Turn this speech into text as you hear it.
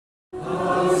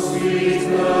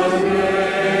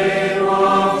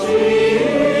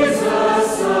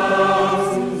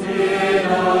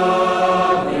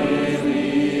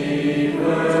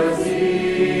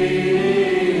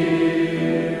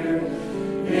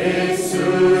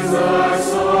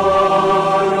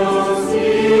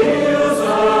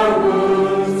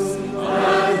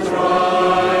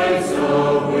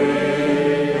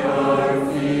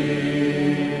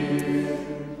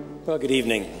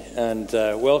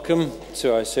Welcome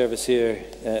to our service here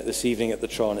this evening at the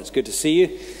Tron. It's good to see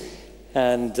you.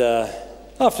 And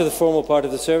after the formal part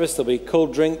of the service, there'll be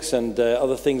cold drinks and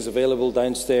other things available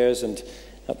downstairs and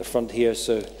at the front here.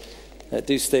 So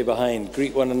do stay behind.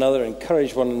 Greet one another,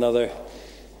 encourage one another,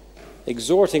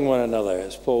 exhorting one another,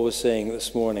 as Paul was saying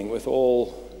this morning, with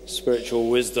all spiritual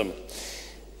wisdom.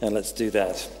 And let's do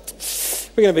that.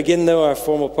 We're going to begin, though, our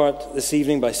formal part this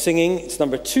evening by singing. It's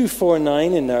number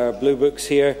 249 in our blue books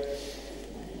here.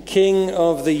 King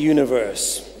of the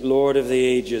universe, Lord of the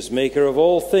ages, maker of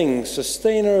all things,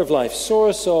 sustainer of life,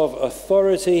 source of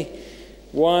authority,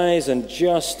 wise and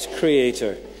just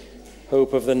creator,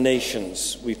 hope of the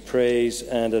nations, we praise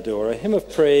and adore. A hymn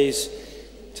of praise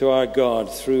to our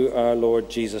God through our Lord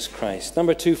Jesus Christ.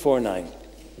 Number 249.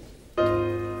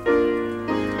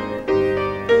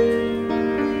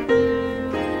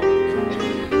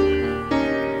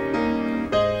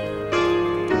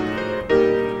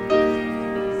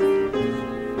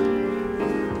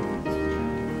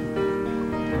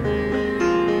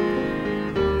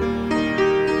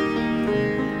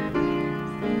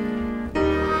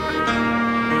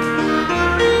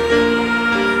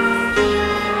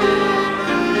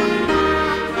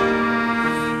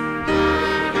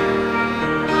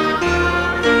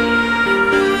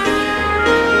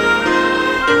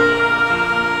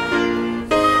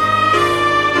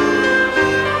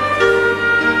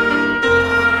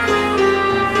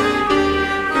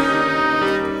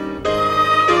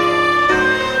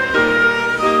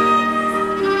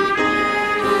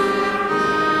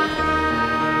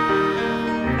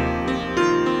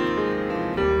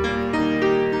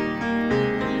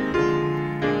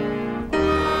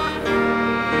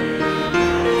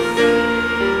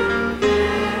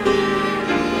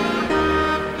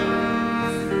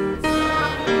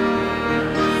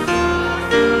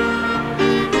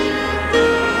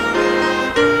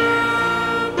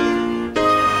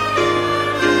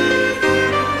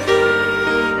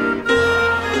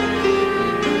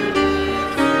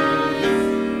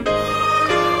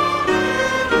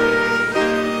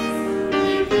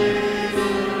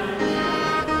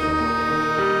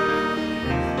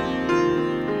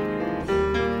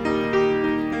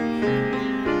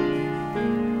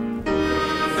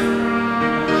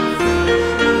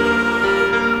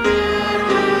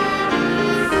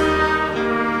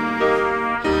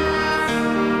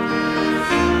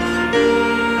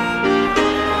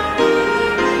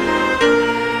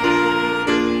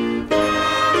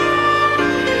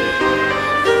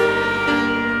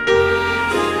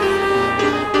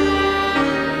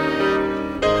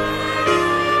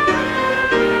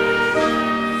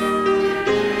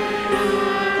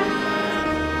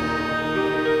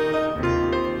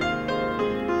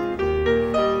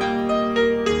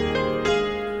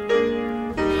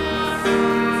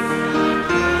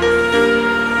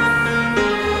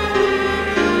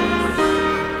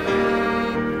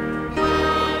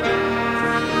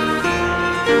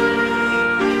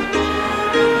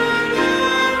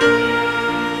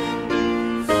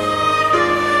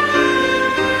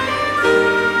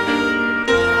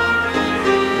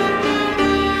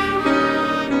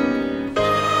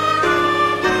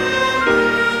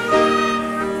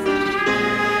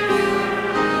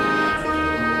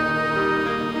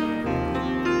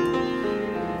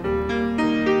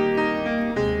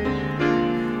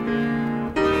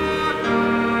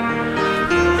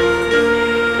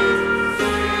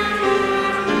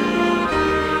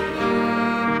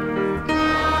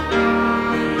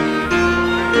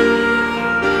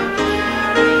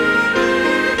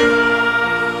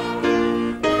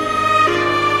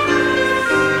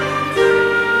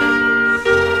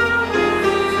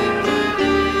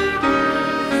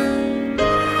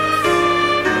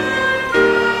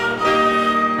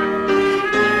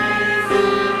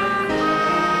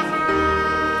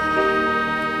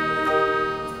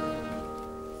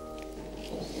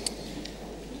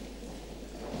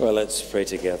 Well, let's pray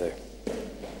together.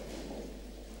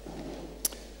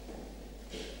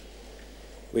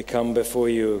 We come before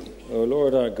you, O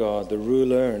Lord our God, the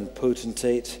ruler and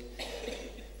potentate,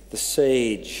 the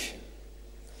sage,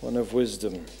 one of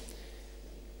wisdom,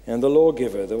 and the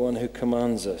lawgiver, the one who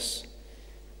commands us.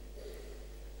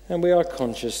 And we are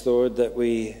conscious, Lord, that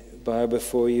we bow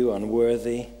before you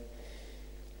unworthy.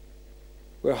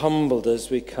 We're humbled as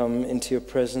we come into your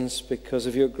presence because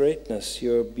of your greatness,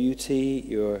 your beauty,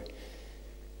 your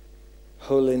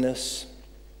holiness,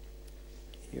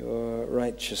 your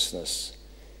righteousness.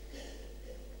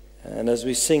 And as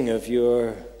we sing of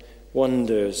your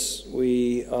wonders,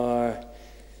 we are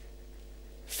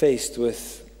faced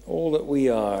with all that we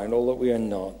are and all that we are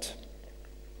not.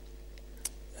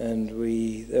 And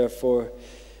we therefore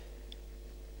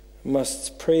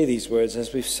must pray these words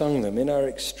as we've sung them in our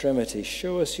extremity.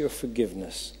 Show us your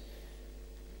forgiveness,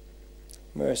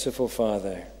 merciful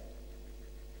Father.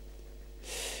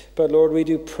 But Lord, we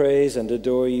do praise and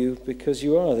adore you because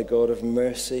you are the God of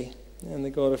mercy and the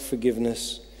God of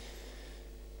forgiveness,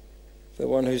 the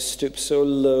one who stoops so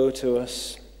low to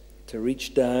us to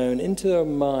reach down into the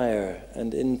mire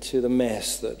and into the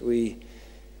mess that we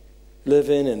live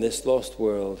in this lost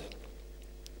world.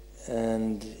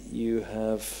 And you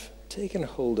have taken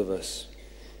hold of us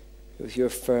with your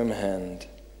firm hand.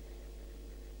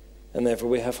 And therefore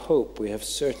we have hope, we have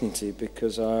certainty,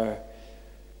 because our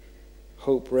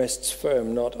hope rests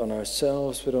firm not on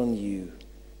ourselves but on you,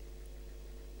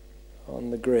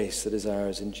 on the grace that is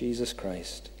ours in Jesus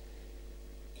Christ.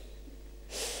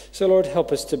 So Lord,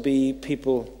 help us to be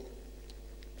people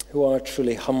who are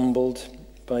truly humbled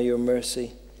by your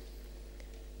mercy,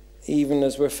 even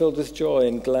as we're filled with joy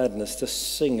and gladness to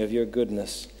sing of your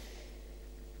goodness,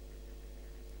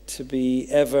 to be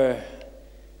ever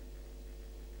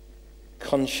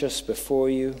conscious before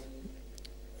you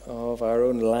of our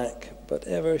own lack, but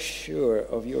ever sure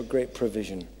of your great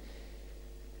provision,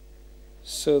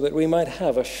 so that we might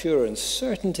have assurance,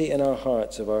 certainty in our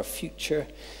hearts of our future,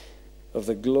 of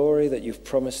the glory that you've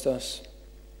promised us,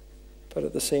 but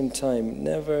at the same time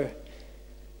never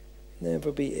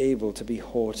be able to be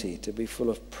haughty, to be full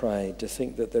of pride, to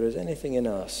think that there is anything in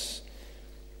us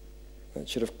that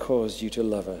should have caused you to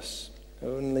love us.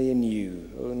 Only in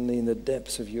you, only in the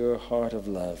depths of your heart of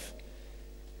love,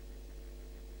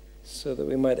 so that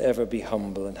we might ever be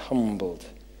humble and humbled,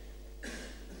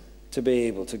 to be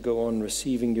able to go on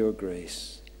receiving your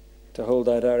grace, to hold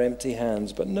out our empty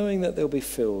hands, but knowing that they'll be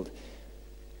filled,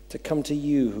 to come to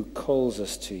you who calls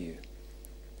us to you,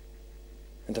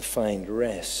 and to find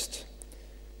rest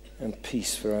and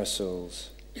peace for our souls.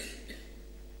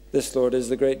 This, Lord, is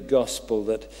the great gospel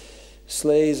that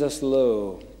slays us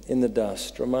low in the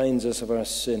dust, reminds us of our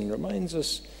sin, reminds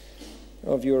us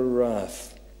of your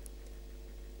wrath,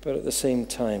 but at the same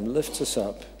time lifts us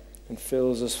up and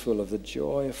fills us full of the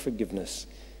joy of forgiveness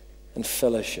and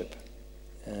fellowship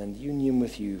and union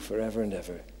with you forever and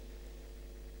ever.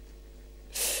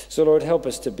 So, Lord, help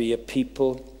us to be a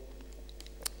people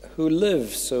who live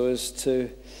so as to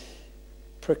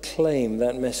proclaim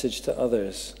that message to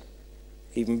others,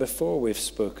 even before we've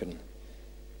spoken,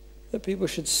 that people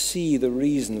should see the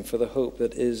reason for the hope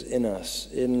that is in us,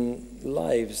 in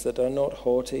lives that are not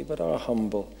haughty but are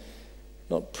humble,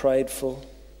 not prideful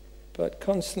but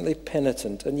constantly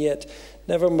penitent, and yet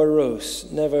never morose,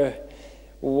 never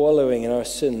wallowing in our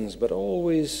sins, but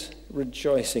always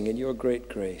rejoicing in your great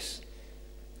grace.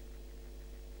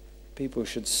 People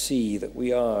should see that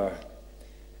we are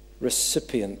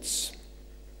recipients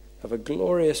of a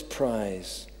glorious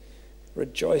prize,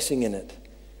 rejoicing in it,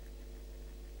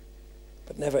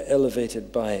 but never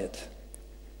elevated by it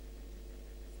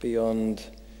beyond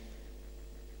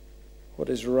what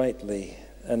is rightly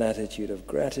an attitude of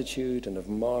gratitude and of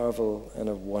marvel and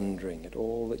of wondering at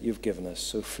all that you've given us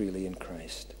so freely in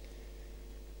Christ.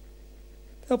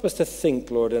 Help us to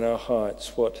think, Lord, in our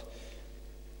hearts what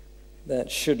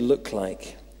that should look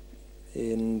like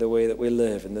in the way that we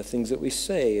live, and the things that we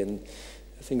say and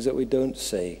the things that we don't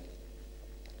say,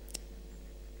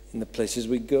 in the places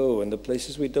we go and the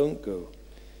places we don't go,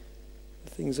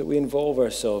 the things that we involve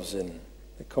ourselves in,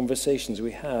 the conversations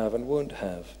we have and won't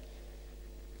have.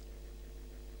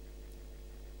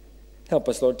 Help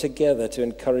us, Lord, together to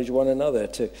encourage one another,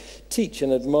 to teach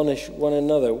and admonish one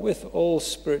another with all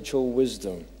spiritual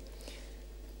wisdom,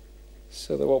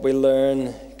 so that what we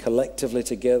learn collectively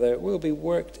together will be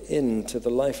worked into the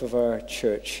life of our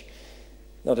church,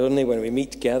 not only when we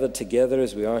meet gathered together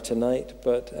as we are tonight,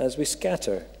 but as we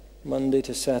scatter Monday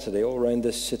to Saturday all around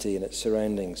this city and its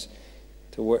surroundings,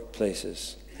 to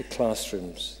workplaces, the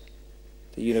classrooms,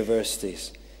 the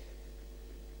universities,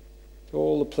 to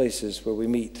all the places where we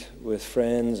meet with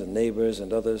friends and neighbors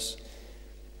and others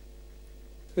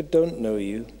who don't know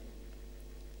you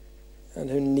and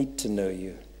who need to know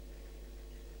you,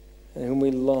 and whom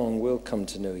we long will come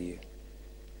to know you.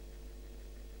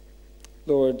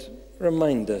 Lord,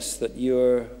 remind us that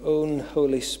your own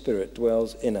Holy Spirit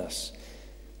dwells in us,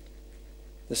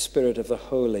 the Spirit of the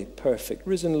holy, perfect,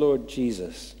 risen Lord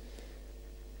Jesus,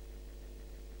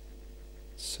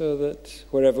 so that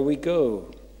wherever we go,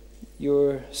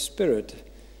 your Spirit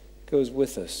goes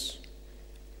with us.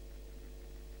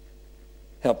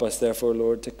 Help us, therefore,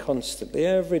 Lord, to constantly,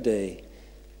 every day,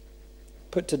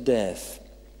 put to death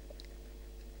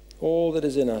all that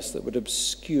is in us that would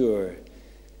obscure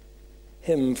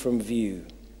him from view,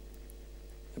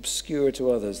 obscure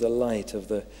to others the light of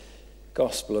the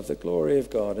gospel of the glory of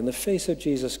God in the face of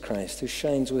Jesus Christ, who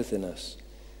shines within us.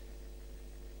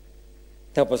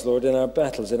 Help us, Lord, in our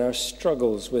battles, in our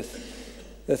struggles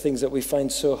with the things that we find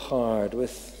so hard,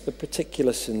 with the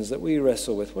particular sins that we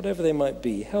wrestle with, whatever they might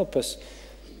be. Help us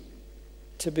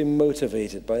to be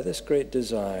motivated by this great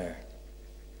desire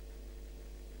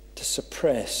to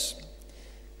suppress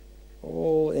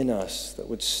all in us that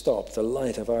would stop the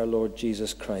light of our Lord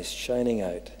Jesus Christ shining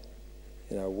out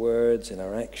in our words, in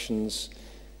our actions,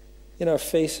 in our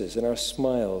faces, in our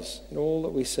smiles, in all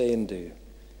that we say and do.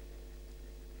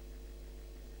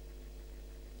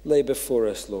 Lay before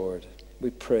us, Lord,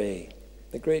 we pray,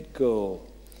 the great goal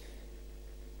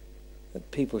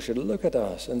that people should look at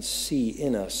us and see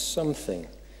in us something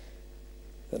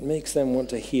that makes them want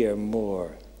to hear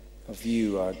more of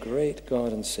you, our great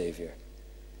God and Savior.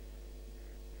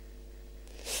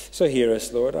 So hear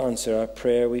us, Lord. Answer our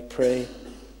prayer, we pray,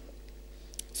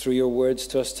 through your words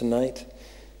to us tonight,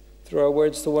 through our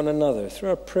words to one another, through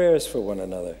our prayers for one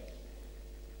another.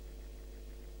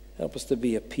 Help us to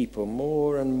be a people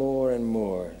more and more and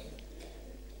more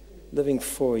living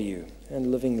for you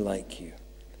and living like you.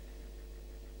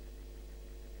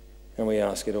 And we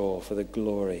ask it all for the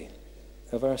glory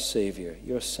of our Savior,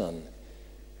 your Son,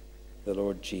 the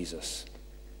Lord Jesus,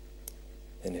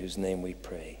 in whose name we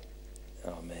pray.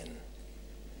 Amen.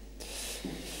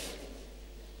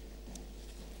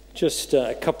 Just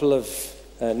a couple of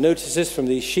notices from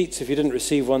these sheets. If you didn't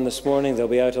receive one this morning, they'll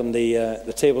be out on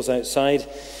the tables outside.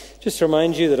 Just to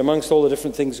remind you that amongst all the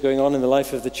different things going on in the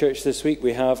life of the church this week,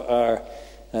 we have our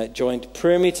joint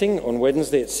prayer meeting on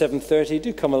Wednesday at 7:30.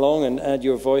 Do come along and add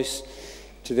your voice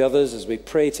to the others as we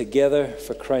pray together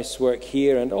for Christ's work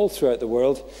here and all throughout the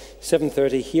world.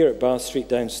 7:30 here at Bath Street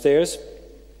downstairs.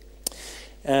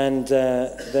 And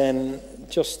then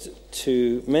just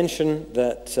to mention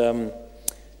that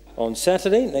on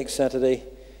Saturday, next Saturday,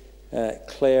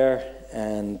 Claire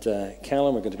and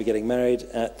Callum are going to be getting married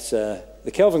at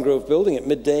the Kelvin Grove building at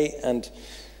midday, and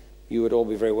you would all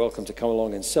be very welcome to come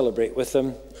along and celebrate with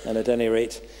them, and at any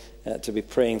rate to be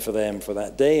praying for them for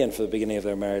that day and for the beginning of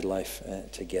their married life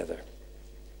together.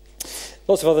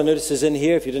 Lots of other notices in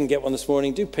here. If you didn't get one this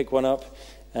morning, do pick one up,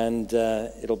 and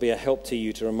it'll be a help to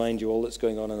you to remind you all that's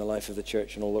going on in the life of the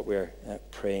church and all that we're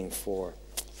praying for.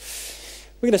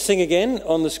 We're going to sing again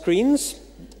on the screens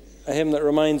a hymn that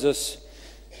reminds us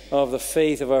of the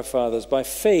faith of our fathers. By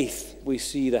faith we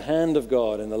see the hand of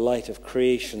God in the light of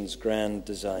creation's grand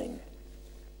design.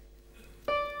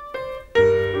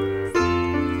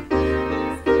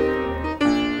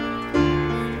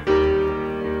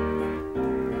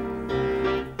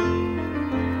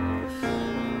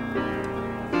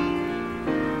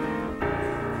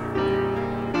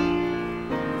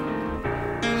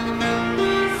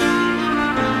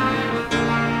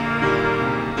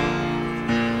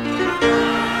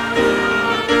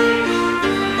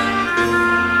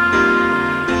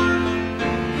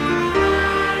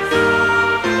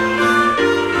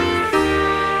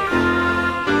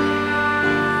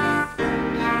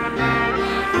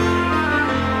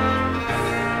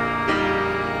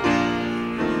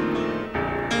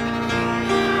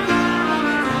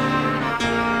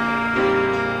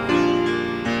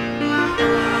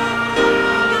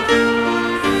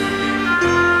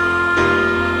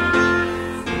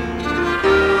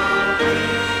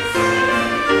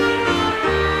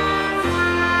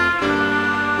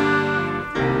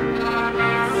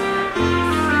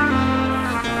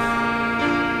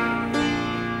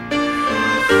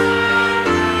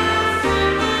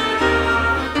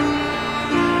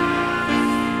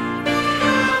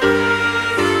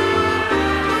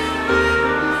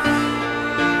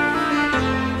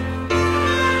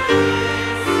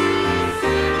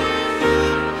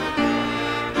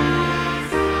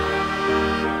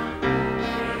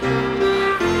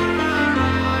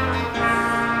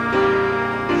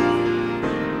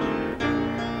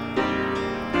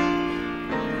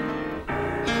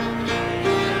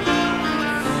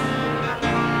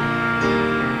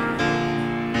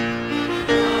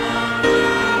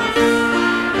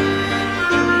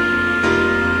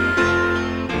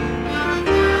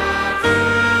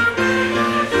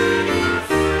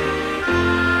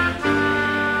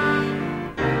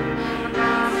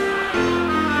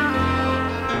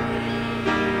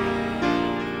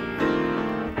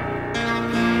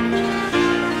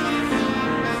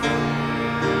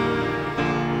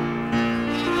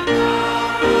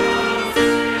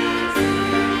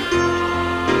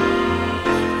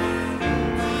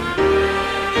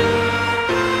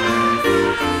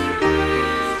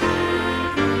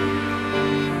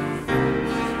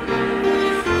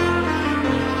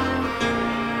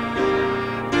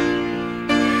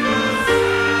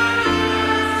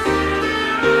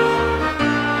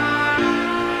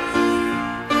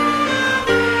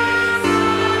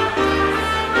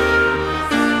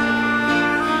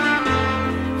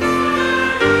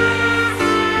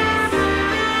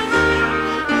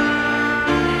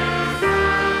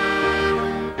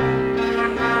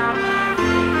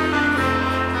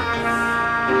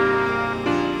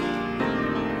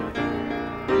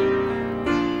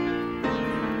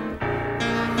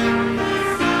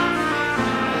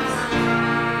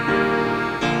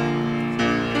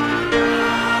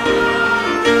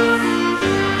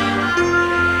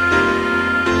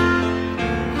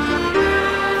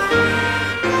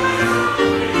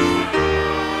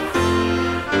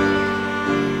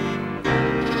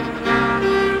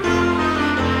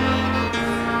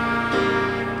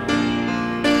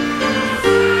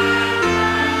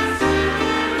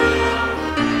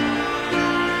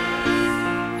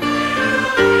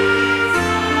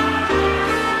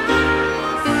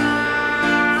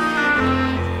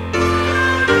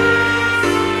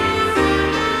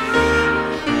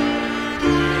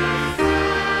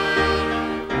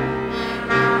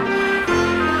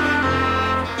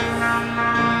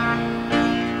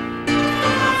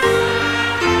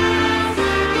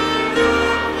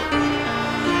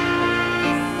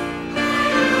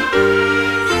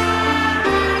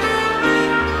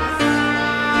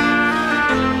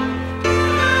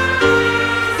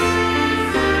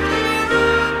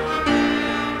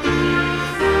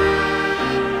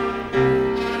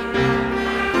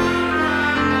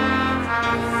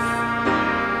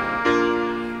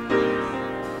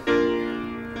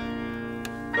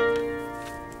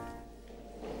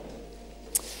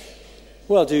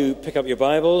 Well, do pick up your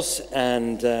Bibles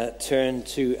and turn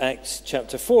to Acts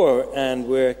chapter 4. And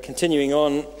we're continuing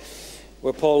on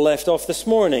where Paul left off this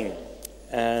morning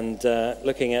and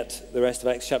looking at the rest of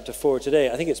Acts chapter 4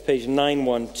 today. I think it's page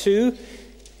 912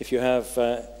 if you have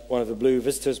one of the blue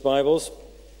visitors' Bibles.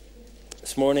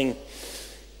 This morning,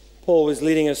 Paul was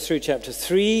leading us through chapter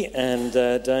 3 and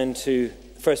down to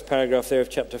the first paragraph there of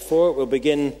chapter 4. We'll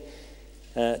begin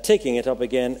taking it up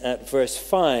again at verse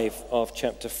 5 of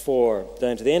chapter 4,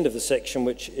 down to the end of the section,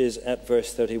 which is at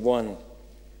verse 31.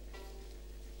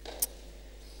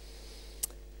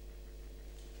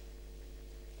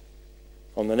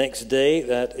 On the next day,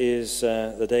 that is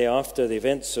the day after the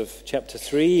events of chapter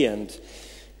 3 and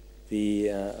the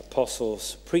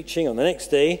apostles' preaching, on the next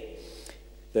day,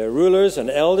 their rulers and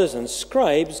elders and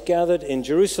scribes gathered in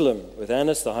Jerusalem with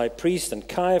Annas the high priest and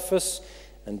Caiaphas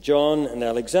and John and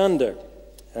Alexander,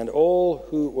 and all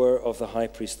who were of the high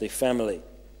priestly family.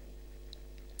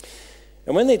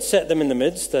 And when they'd set them in the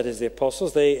midst, that is the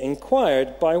apostles, they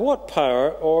inquired, "By what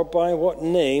power or by what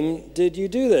name did you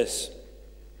do this?"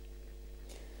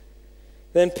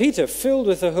 Then Peter, filled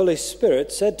with the Holy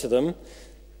Spirit, said to them,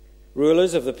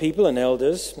 "Rulers of the people and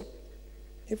elders,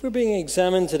 if we're being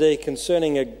examined today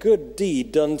concerning a good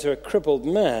deed done to a crippled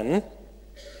man,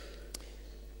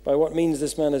 by what means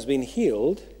this man has been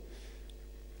healed,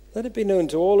 let it be known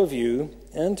to all of you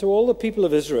and to all the people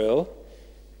of Israel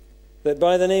that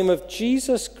by the name of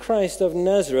Jesus Christ of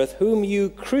Nazareth, whom you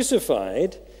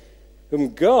crucified,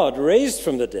 whom God raised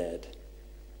from the dead,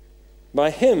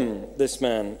 by him this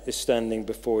man is standing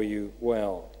before you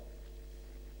well.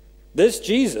 This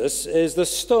Jesus is the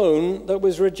stone that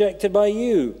was rejected by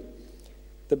you,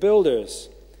 the builders,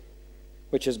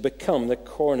 which has become the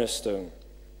cornerstone.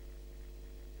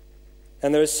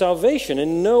 And there is salvation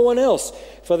in no one else,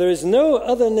 for there is no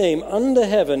other name under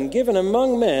heaven given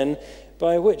among men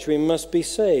by which we must be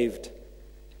saved."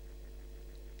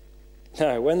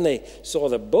 Now, when they saw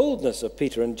the boldness of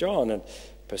Peter and John and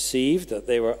perceived that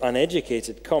they were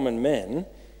uneducated common men,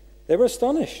 they were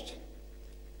astonished.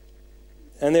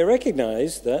 And they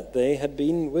recognized that they had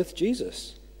been with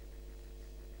Jesus.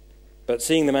 But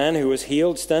seeing the man who was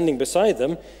healed standing beside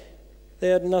them, they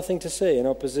had nothing to say in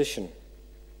opposition.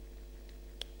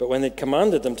 But when they'd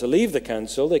commanded them to leave the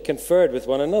council, they conferred with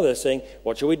one another, saying,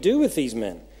 "What shall we do with these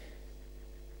men?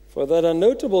 For that a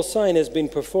notable sign has been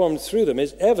performed through them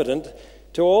is evident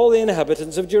to all the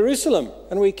inhabitants of Jerusalem,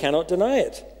 and we cannot deny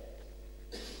it.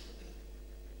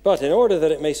 But in order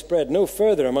that it may spread no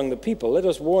further among the people, let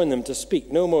us warn them to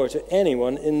speak no more to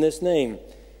anyone in this name."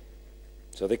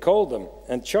 So they called them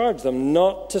and charged them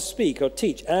not to speak or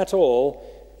teach at all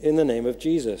in the name of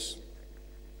Jesus.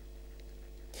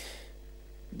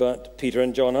 But Peter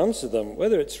and John answered them,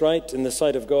 "Whether it's right in the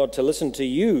sight of God to listen to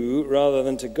you rather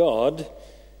than to God,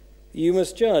 you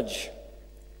must judge.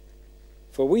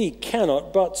 For we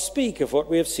cannot but speak of what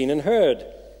we have seen and heard."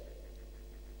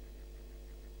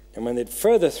 And when they'd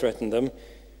further threatened them,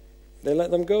 they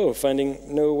let them go, finding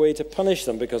no way to punish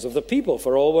them because of the people,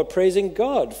 for all were praising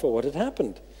God for what had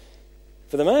happened.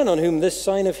 For the man on whom this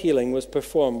sign of healing was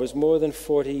performed was more than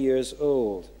 40 years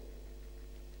old.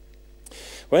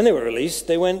 When they were released,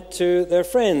 they went to their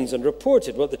friends and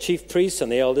reported what the chief priests and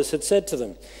the elders had said to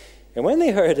them. And when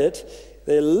they heard it,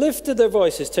 they lifted their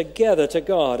voices together to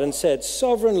God and said,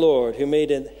 "Sovereign Lord, who made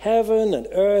heaven and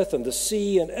earth and the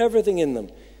sea and everything in them,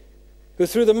 who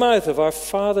through the mouth of our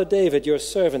father David, your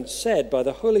servant, said by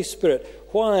the Holy Spirit,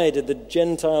 why did the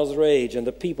Gentiles rage and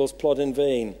the peoples plot in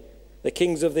vain? The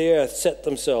kings of the earth set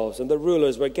themselves, and the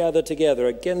rulers were gathered together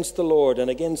against the Lord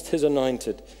and against his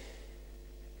anointed.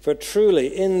 For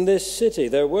truly in this city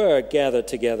there were gathered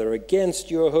together against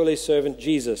your holy servant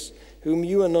Jesus, whom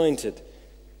you anointed,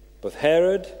 both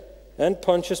Herod and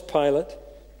Pontius Pilate,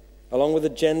 along with the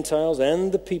Gentiles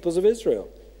and the peoples of Israel,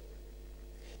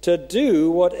 to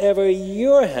do whatever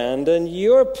your hand and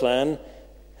your plan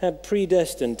had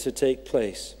predestined to take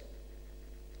place.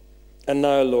 And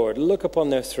now, Lord, look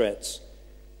upon their threats,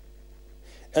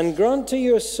 and grant to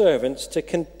your servants to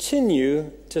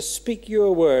continue to speak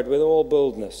your word with all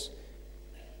boldness,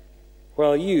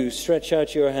 while you stretch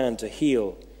out your hand to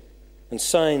heal, and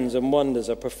signs and wonders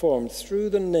are performed through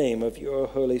the name of your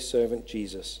holy servant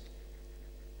Jesus."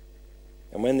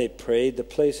 And when they prayed, the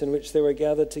place in which they were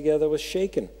gathered together was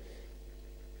shaken,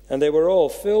 and they were all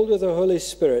filled with the Holy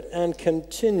Spirit and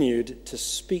continued to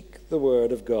speak the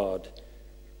word of God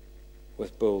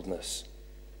with boldness.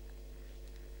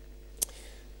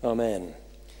 Amen.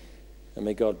 And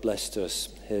may God bless to us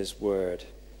his word.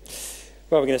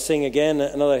 Well, we're going to sing again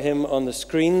another hymn on the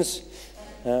screens.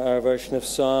 our version of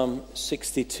Psalm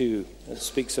 62. It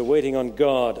speaks of waiting on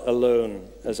God alone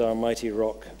as our mighty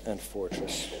rock and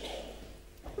fortress.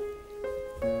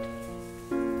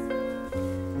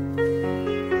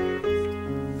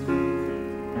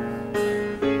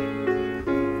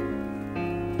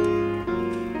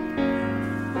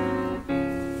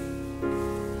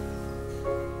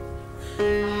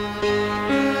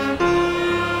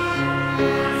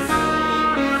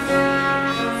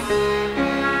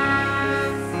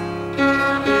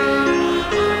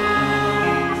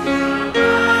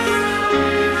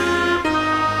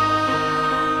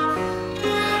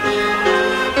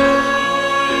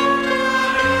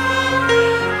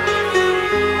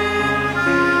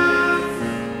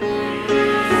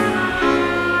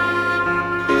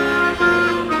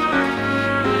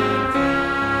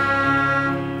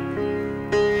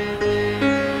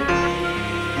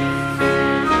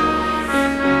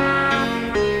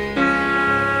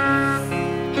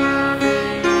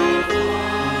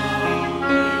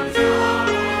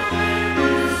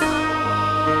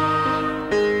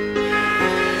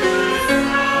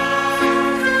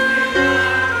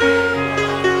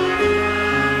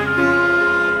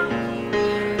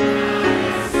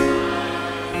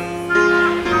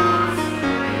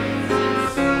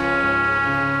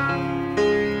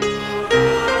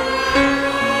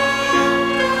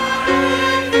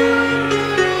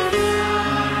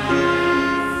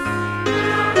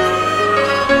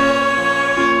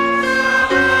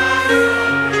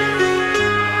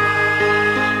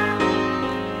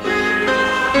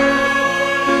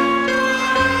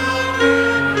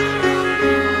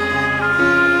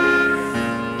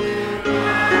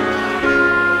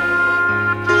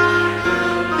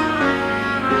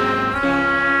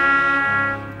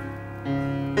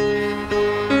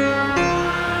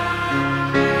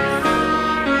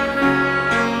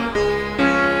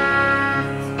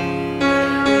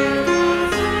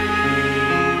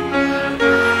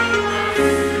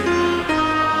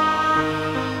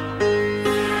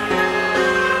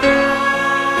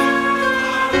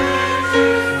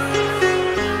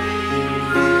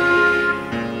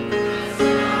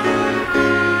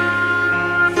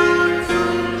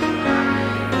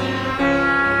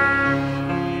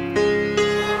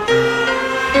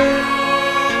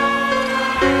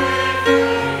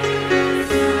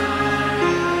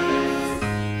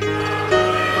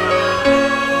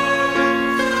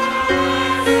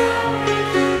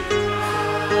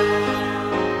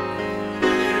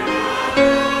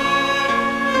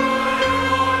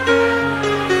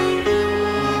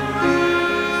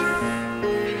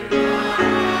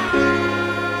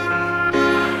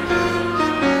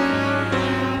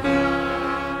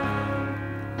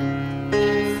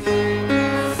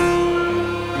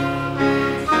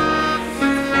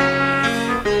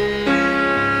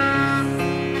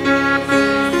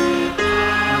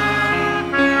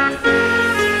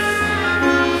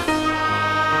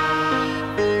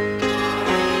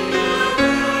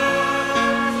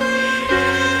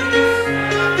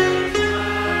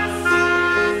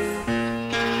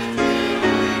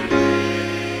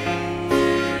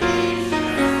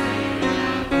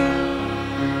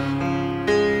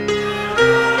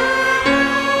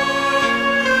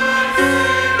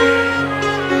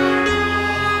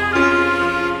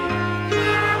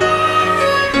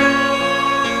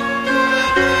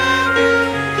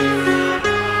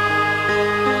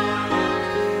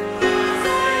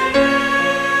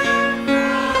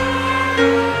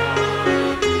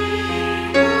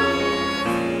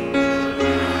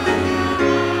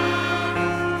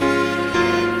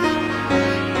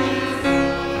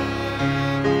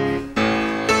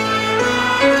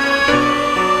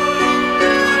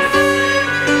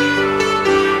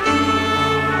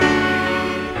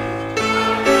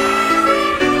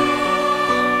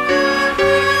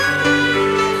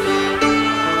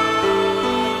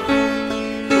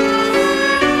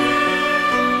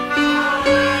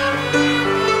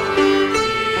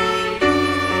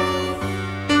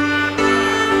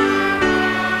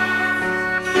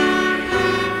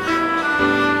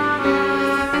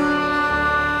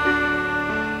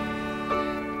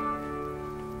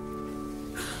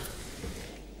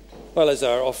 Well, as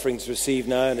our offerings received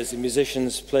now and as the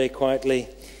musicians play quietly,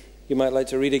 you might like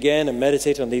to read again and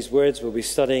meditate on these words we'll be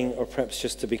studying, or perhaps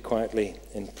just to be quietly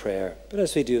in prayer. But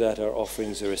as we do that, our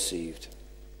offerings are received.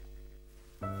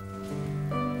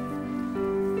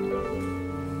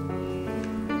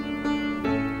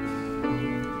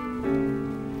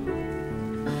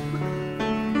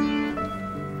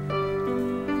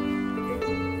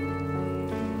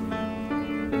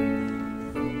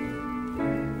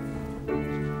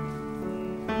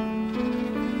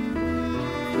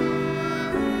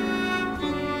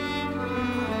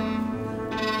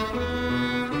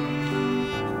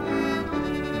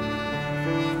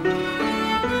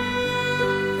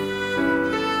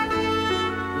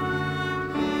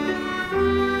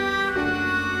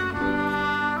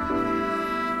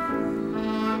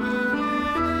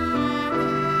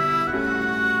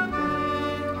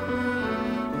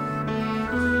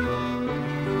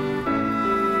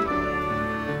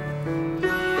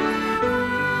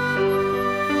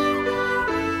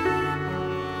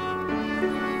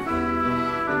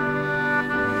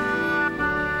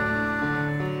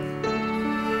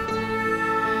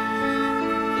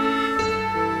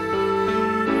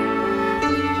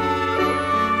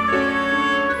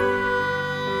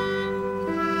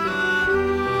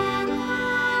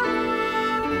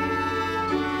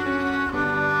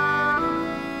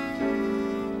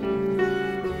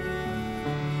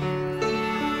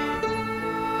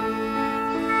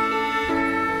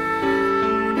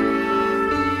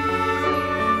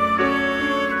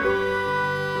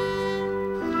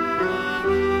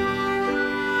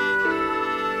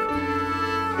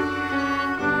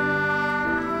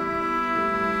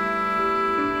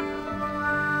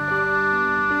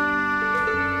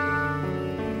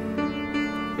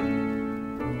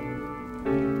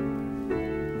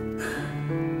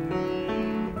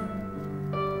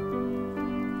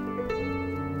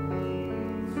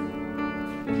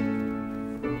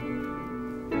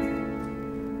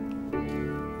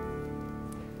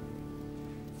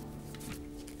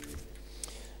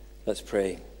 Let's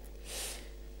pray.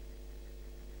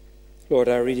 Lord,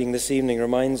 our reading this evening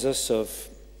reminds us of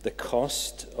the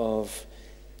cost of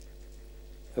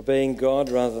obeying God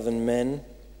rather than men,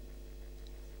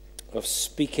 of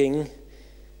speaking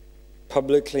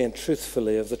publicly and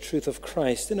truthfully of the truth of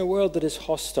Christ in a world that is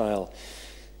hostile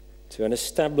to an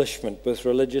establishment, both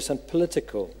religious and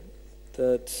political,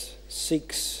 that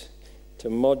seeks to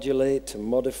modulate, to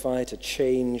modify, to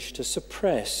change, to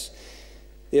suppress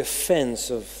the offense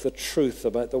of the truth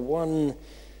about the one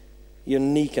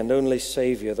unique and only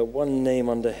Savior, the one name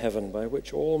under heaven by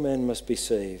which all men must be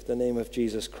saved, the name of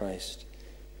Jesus Christ.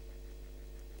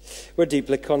 We're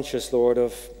deeply conscious, Lord,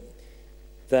 of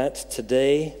that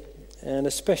today, and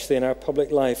especially in our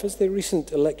public life, as the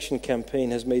recent election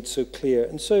campaign has made so clear.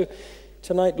 And so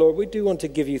tonight, Lord, we do want to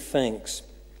give you thanks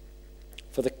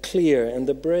for the clear and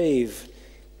the brave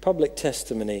public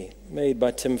testimony made by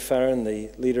Tim Farron,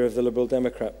 the leader of the Liberal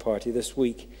Democrat Party, this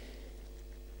week,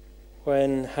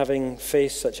 when, having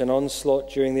faced such an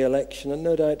onslaught during the election, and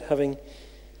no doubt having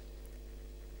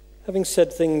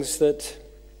said things that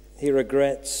he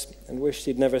regrets and wished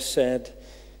he'd never said,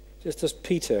 just as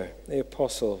Peter, the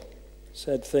apostle,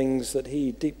 said things that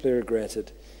he deeply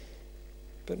regretted,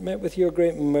 but met with your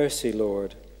great mercy,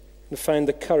 Lord, and found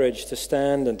the courage to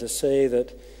stand and to say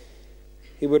that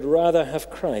he would rather have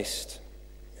Christ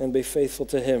and be faithful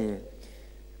to him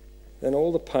than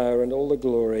all the power and all the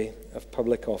glory of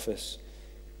public office.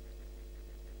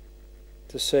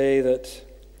 To say that,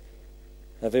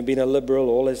 having been a liberal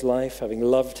all his life, having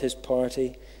loved his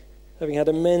party, having had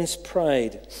immense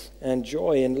pride and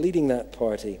joy in leading that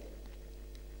party,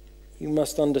 you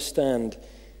must understand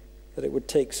that it would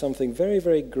take something very,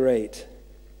 very great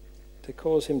to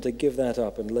cause him to give that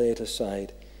up and lay it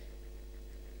aside.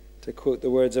 To quote the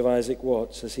words of Isaac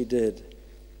Watts as he did,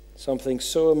 something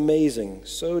so amazing,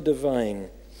 so divine,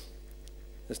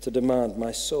 as to demand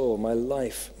my soul, my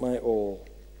life, my all.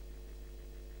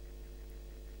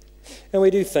 And we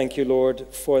do thank you, Lord,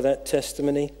 for that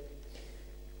testimony.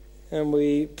 And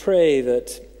we pray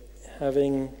that,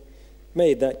 having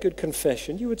made that good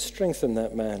confession, you would strengthen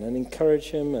that man and encourage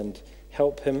him and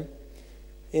help him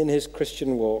in his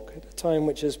Christian walk at a time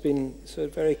which has been so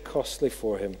very costly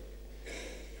for him.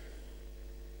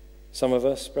 Some of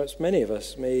us, perhaps many of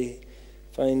us, may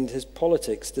find his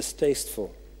politics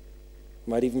distasteful,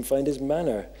 might even find his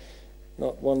manner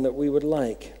not one that we would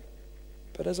like.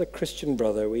 But as a Christian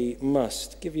brother, we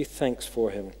must give you thanks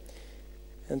for him,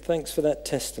 and thanks for that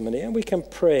testimony. And we can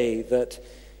pray that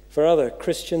for other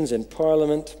Christians in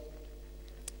Parliament,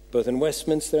 both in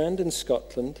Westminster and in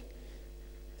Scotland,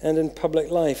 and in public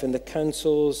life, in the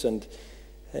councils, and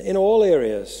in all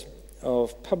areas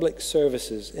of public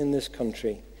services in this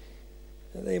country,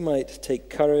 that they might take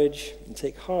courage and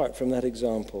take heart from that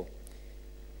example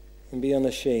and be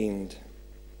unashamed,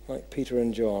 like Peter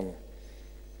and John,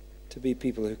 to be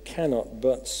people who cannot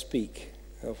but speak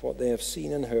of what they have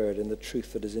seen and heard in the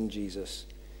truth that is in Jesus.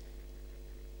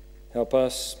 Help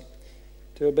us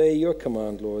to obey your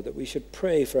command, Lord, that we should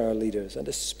pray for our leaders, and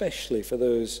especially for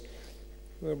those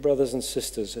who are brothers and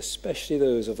sisters, especially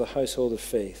those of the household of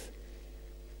faith.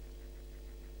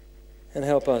 And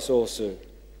help us also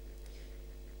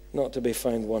not to be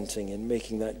found wanting in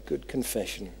making that good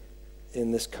confession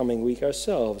in this coming week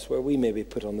ourselves, where we may be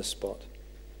put on the spot.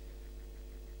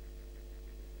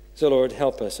 So, Lord,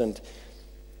 help us and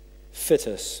fit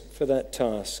us for that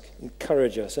task.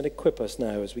 Encourage us and equip us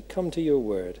now as we come to your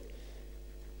word.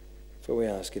 For we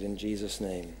ask it in Jesus'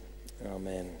 name.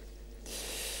 Amen.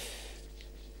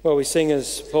 Well, we sing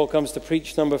as Paul comes to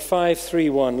preach number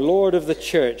 531, Lord of the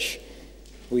Church,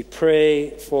 we pray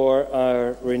for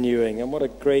our renewing. And what a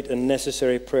great and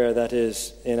necessary prayer that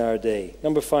is in our day.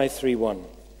 Number 531.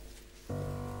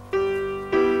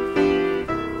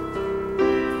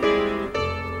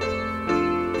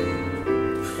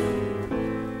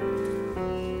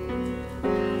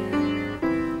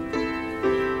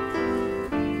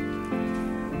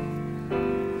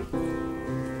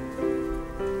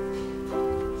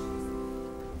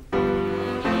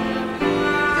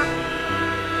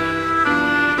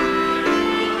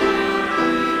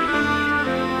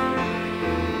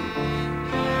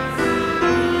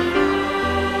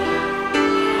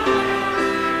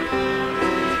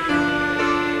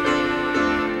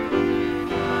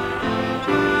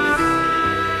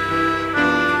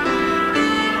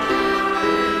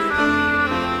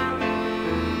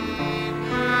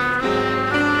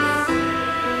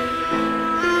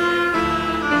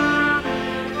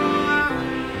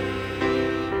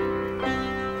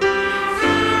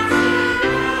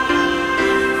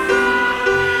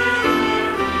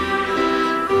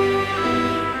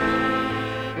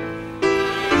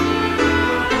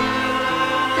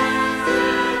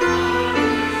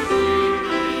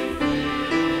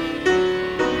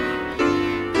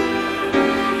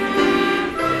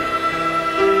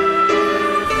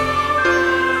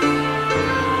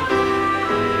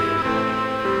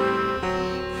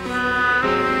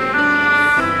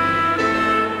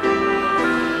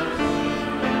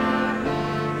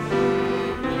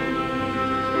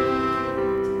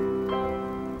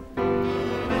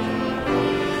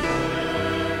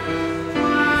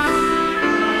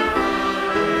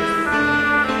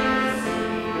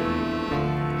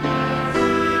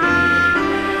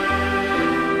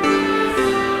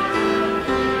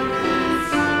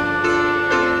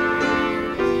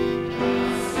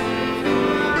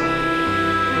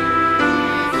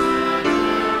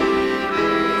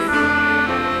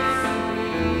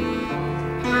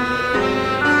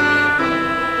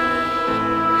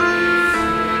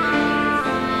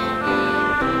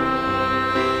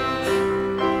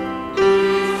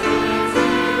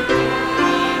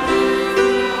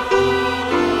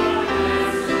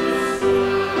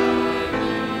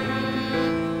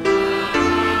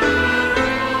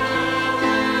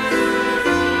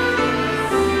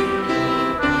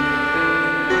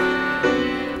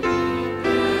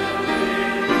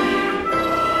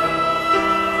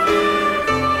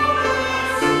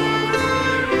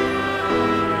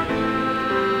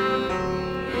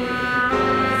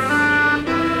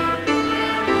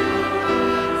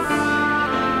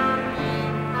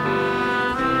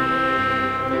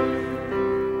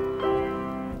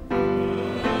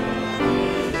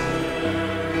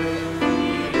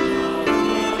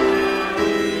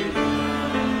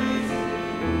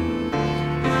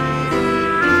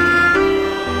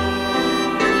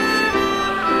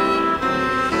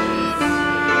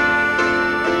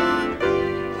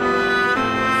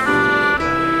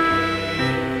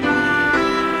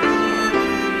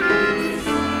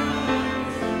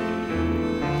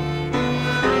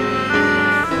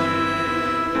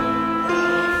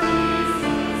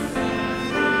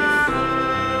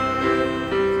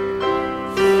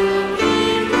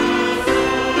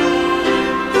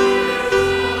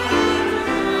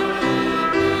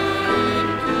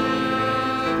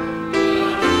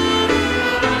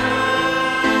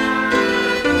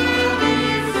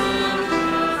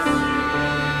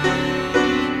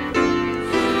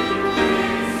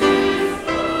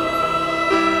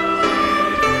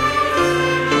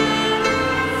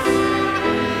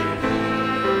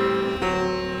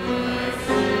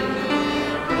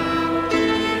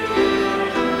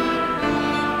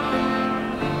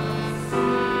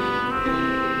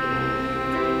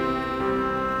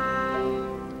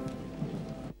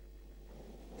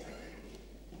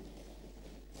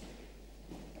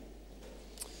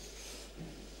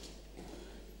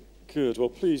 Good. Well,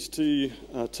 please do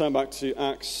turn back to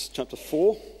Acts chapter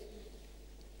 4.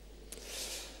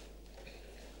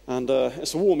 And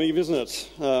it's a warm eve, isn't it?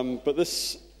 But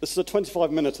this is a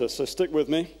 25-minuter, so stick with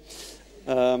me.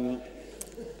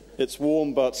 It's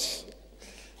warm, but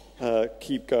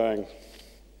keep going.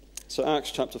 So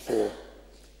Acts chapter 4.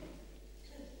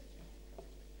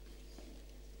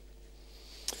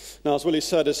 Now, as Willie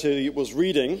said as he was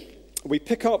reading, we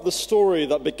pick up the story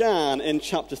that began in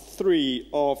chapter 3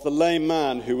 of the lame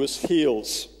man who was healed.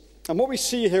 And what we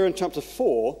see here in chapter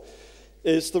 4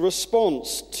 is the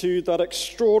response to that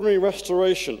extraordinary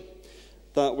restoration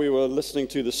that we were listening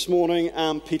to this morning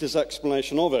and Peter's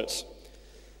explanation of it.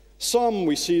 Some,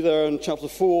 we see there in chapter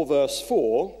 4, verse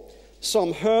 4,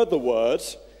 some heard the word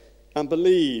and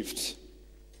believed.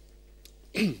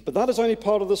 But that is only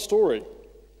part of the story.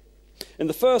 In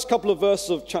the first couple of verses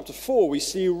of chapter 4, we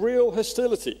see real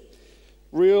hostility,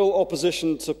 real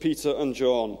opposition to Peter and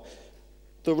John.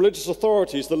 The religious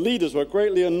authorities, the leaders, were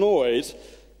greatly annoyed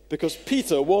because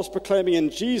Peter was proclaiming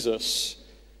in Jesus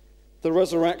the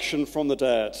resurrection from the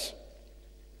dead.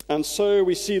 And so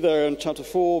we see there in chapter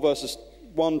 4, verses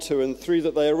 1, 2, and 3,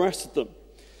 that they arrested them.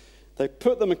 They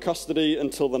put them in custody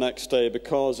until the next day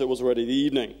because it was already the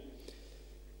evening.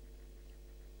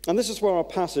 And this is where our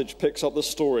passage picks up the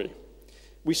story.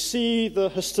 We see the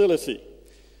hostility,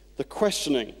 the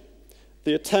questioning,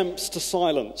 the attempts to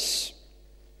silence.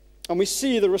 And we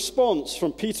see the response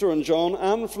from Peter and John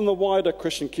and from the wider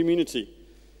Christian community.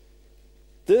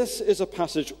 This is a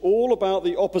passage all about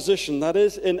the opposition that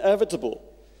is inevitable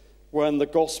when the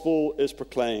gospel is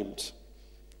proclaimed.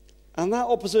 And that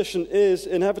opposition is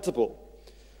inevitable.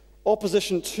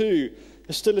 Opposition to,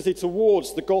 hostility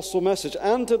towards the gospel message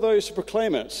and to those who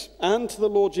proclaim it and to the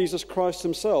Lord Jesus Christ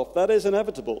himself. That is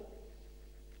inevitable.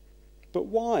 But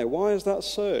why? Why is that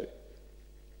so?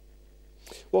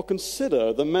 Well,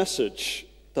 consider the message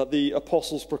that the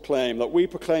apostles proclaim, that we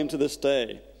proclaim to this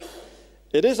day.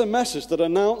 It is a message that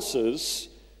announces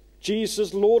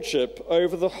Jesus' lordship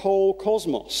over the whole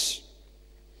cosmos.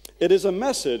 It is a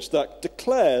message that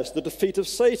declares the defeat of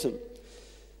Satan.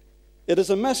 It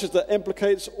is a message that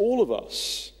implicates all of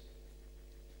us.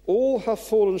 All have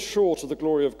fallen short of the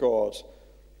glory of God.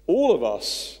 All of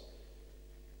us,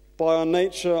 by our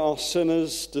nature, are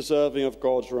sinners deserving of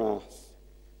God's wrath.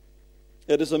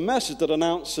 It is a message that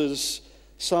announces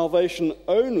salvation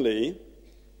only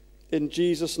in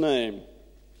Jesus' name.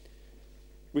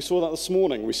 We saw that this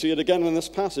morning. We see it again in this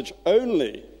passage.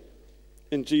 Only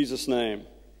in Jesus' name.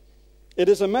 It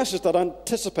is a message that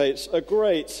anticipates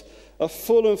a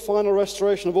full and final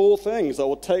restoration of all things that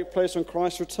will take place when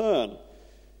Christ returns,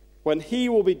 when he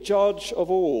will be judge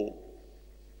of all.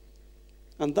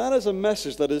 And that is a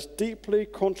message that is deeply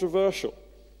controversial.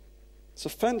 It's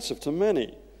offensive to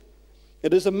many.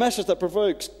 It is a message that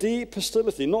provokes deep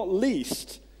hostility, not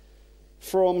least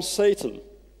from Satan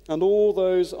and all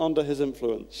those under his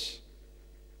influence.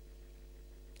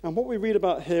 And what we read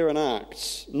about here in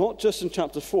Acts, not just in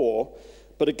chapter 4,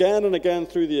 but again and again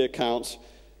through the account,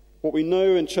 what we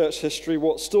know in church history,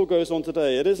 what still goes on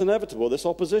today, it is inevitable, this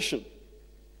opposition.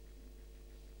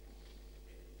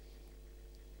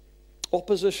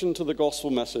 Opposition to the gospel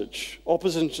message,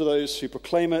 opposition to those who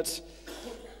proclaim it,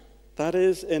 that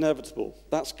is inevitable.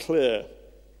 That's clear.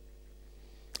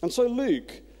 And so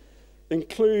Luke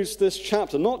includes this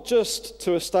chapter not just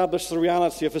to establish the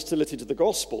reality of hostility to the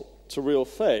gospel, to real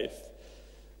faith,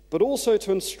 but also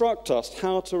to instruct us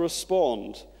how to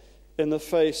respond in the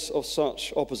face of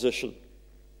such opposition.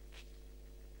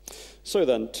 So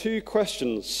then, two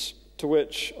questions to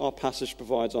which our passage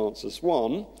provides answers.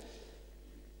 One,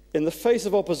 in the face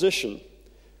of opposition,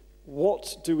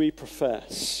 what do we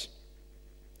profess?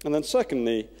 And then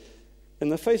secondly, in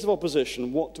the face of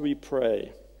opposition, what do we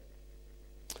pray?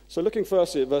 So looking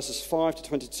firstly at verses 5 to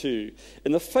 22,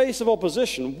 in the face of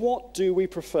opposition, what do we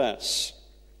profess?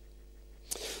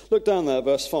 Look down there,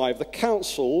 verse 5. The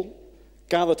council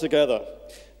gathered together.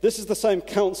 This is the same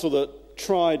council that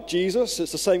tried Jesus.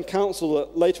 It's the same council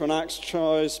that later in Acts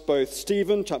tries both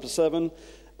Stephen, chapter 7,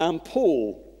 and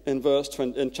Paul in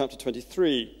chapter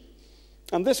 23.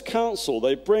 And this council,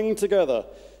 they bring together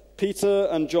Peter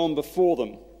and John before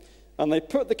them, and they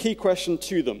put the key question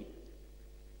to them.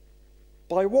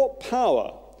 By what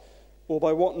power or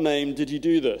by what name did you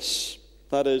do this?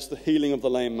 That is, the healing of the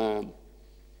lame man.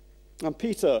 And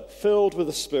Peter, filled with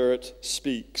the Spirit,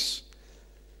 speaks.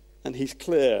 And he's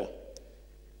clear.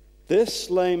 This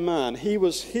lame man, he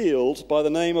was healed by the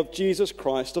name of Jesus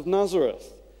Christ of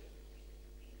Nazareth.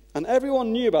 And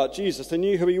everyone knew about Jesus. They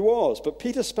knew who he was. But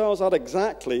Peter spells out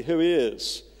exactly who he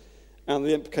is and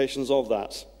the implications of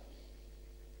that.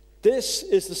 This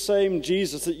is the same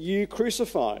Jesus that you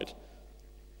crucified.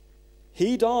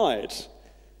 He died,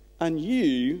 and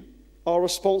you are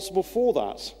responsible for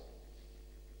that.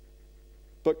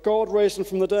 But God raised him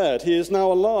from the dead. He is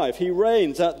now alive. He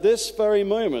reigns at this very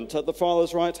moment at the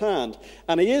Father's right hand.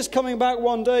 And he is coming back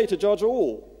one day to judge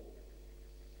all.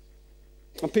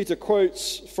 And Peter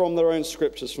quotes from their own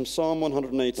scriptures from Psalm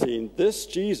 118. This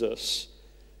Jesus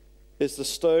is the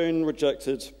stone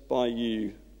rejected by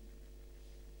you,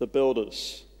 the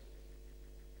builders,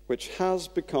 which has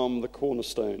become the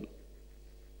cornerstone.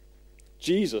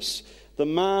 Jesus, the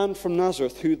man from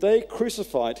Nazareth who they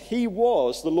crucified, he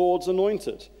was the Lord's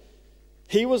anointed.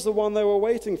 He was the one they were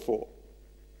waiting for.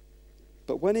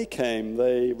 But when he came,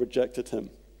 they rejected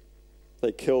him.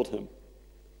 They killed him.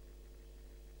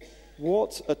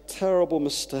 What a terrible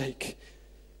mistake.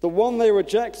 The one they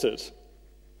rejected,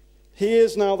 he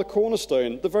is now the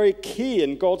cornerstone, the very key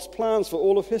in God's plans for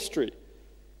all of history.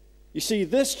 You see,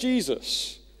 this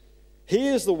Jesus, he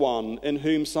is the one in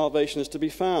whom salvation is to be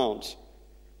found.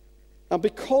 And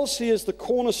because he is the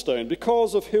cornerstone,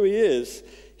 because of who he is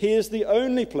the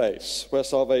only place where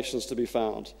salvation is to be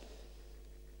found.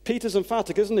 Peter's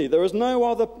emphatic, isn't he? There is no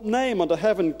other name under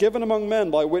heaven given among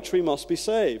men by which we must be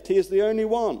saved. He is the only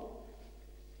one.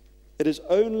 It is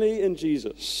only in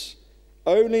Jesus,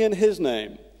 only in his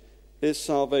name, is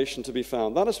salvation to be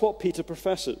found. That is what Peter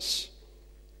professes.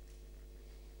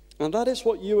 And that is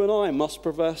what you and I must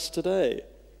profess today.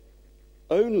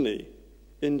 Only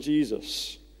in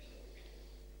Jesus.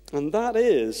 And that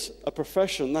is a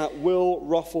profession that will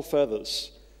ruffle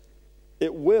feathers.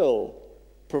 It will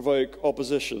provoke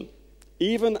opposition,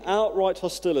 even outright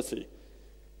hostility,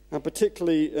 and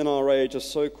particularly in our age of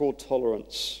so-called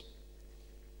tolerance.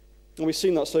 And we've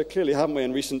seen that so clearly, haven't we,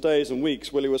 in recent days and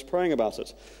weeks. Willie was praying about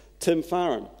it. Tim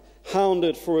Farron,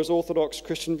 hounded for his orthodox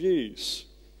Christian views.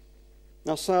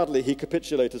 Now, sadly, he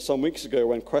capitulated some weeks ago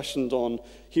when questioned on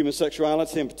human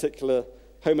sexuality in particular,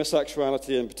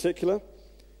 homosexuality in particular.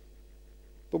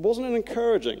 But wasn't it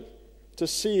encouraging to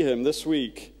see him this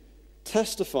week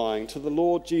testifying to the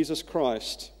Lord Jesus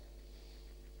Christ?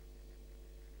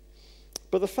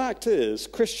 But the fact is,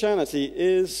 Christianity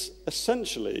is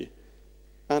essentially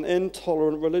an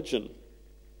intolerant religion.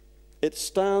 It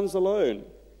stands alone.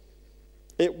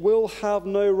 It will have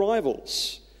no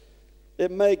rivals.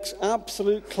 It makes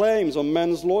absolute claims on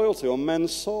men's loyalty, on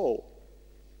men's soul.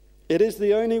 It is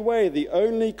the only way, the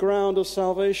only ground of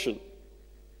salvation.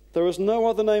 There is no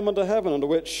other name under heaven under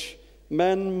which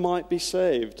men might be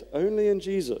saved, only in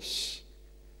Jesus.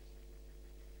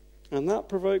 And that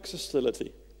provokes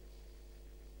hostility.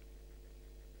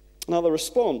 Now, the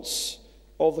response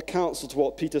of the council to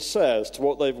what Peter says, to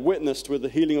what they've witnessed with the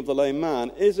healing of the lame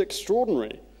man, is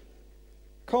extraordinary.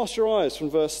 Cast your eyes from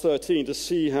verse 13 to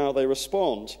see how they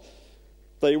respond.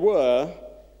 They were,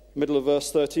 middle of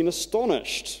verse 13,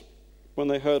 astonished when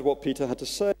they heard what Peter had to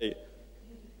say.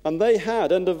 And they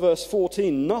had, end of verse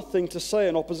 14, nothing to say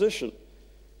in opposition.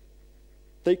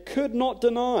 They could not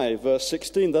deny, verse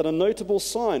 16, that a notable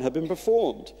sign had been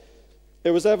performed.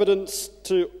 It was evidence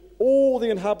to all the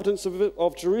inhabitants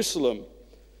of Jerusalem.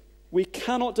 We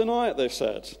cannot deny it, they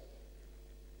said.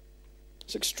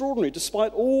 It's extraordinary.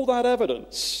 Despite all that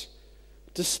evidence,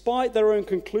 despite their own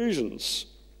conclusions,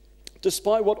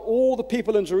 despite what all the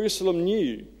people in Jerusalem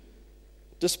knew,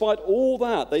 despite all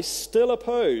that, they still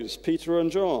oppose Peter and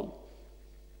John.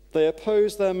 They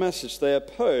oppose their message. They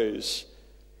oppose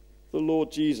the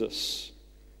Lord Jesus.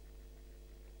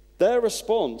 Their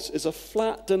response is a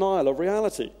flat denial of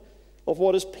reality, of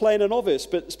what is plain and obvious,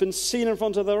 but it's been seen in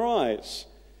front of their eyes.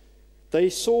 They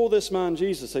saw this man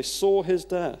Jesus. They saw his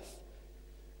death.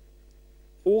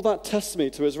 All that testimony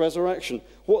to his resurrection,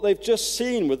 what they've just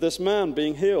seen with this man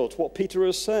being healed, what Peter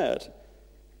has said.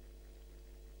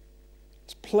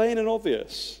 It's plain and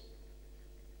obvious.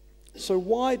 So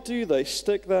why do they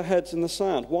stick their heads in the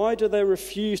sand? Why do they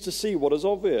refuse to see what is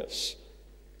obvious?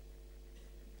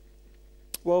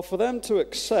 Well, for them to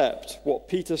accept what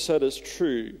Peter said is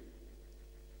true,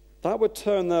 that would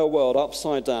turn their world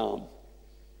upside down.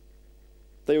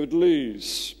 They would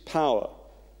lose power,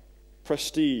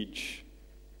 prestige.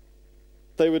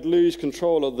 They would lose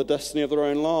control of the destiny of their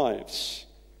own lives.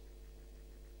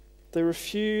 They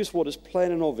refuse what is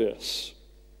plain and obvious.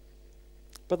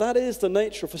 But that is the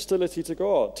nature of hostility to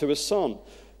God, to his Son,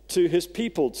 to his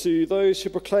people, to those who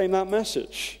proclaim that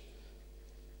message.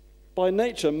 By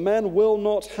nature, men will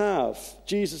not have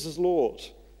Jesus as Lord.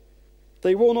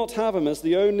 They will not have him as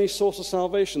the only source of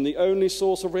salvation, the only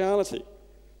source of reality.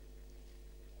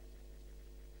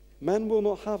 Men will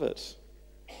not have it.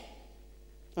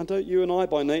 And don't you and I,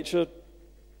 by nature,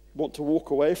 want to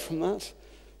walk away from that?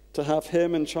 to have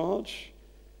him in charge?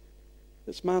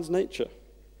 It's man's nature.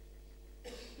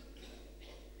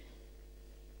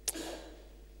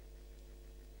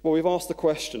 Well, we've asked the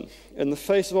question, in the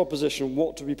face of opposition,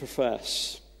 what do we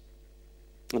profess?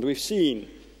 And we've seen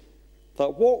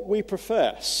that what we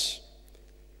profess,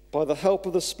 by the help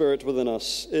of the Spirit within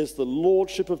us, is the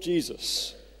lordship of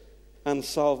Jesus and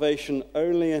salvation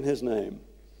only in his name.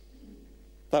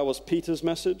 That was Peter's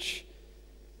message,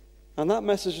 and that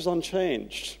message is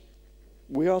unchanged.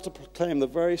 We are to proclaim the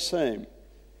very same,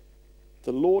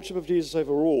 the lordship of Jesus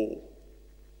over all,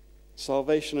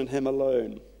 salvation in him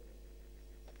alone.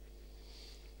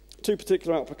 Two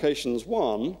particular applications.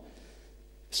 One,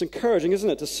 it's encouraging, isn't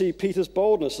it, to see Peter's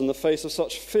boldness in the face of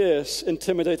such fierce,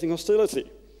 intimidating hostility.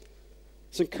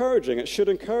 It's encouraging. It should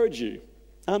encourage you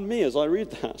and me as I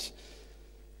read that.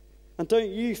 And don't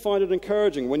you find it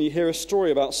encouraging when you hear a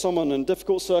story about someone in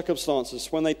difficult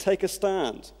circumstances, when they take a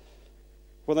stand,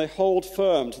 when they hold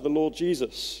firm to the Lord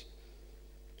Jesus?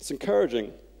 It's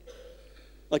encouraging.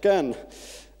 Again,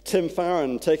 Tim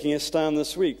Farron taking his stand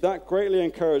this week, that greatly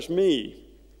encouraged me.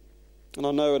 And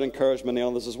I know it encouraged many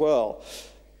others as well.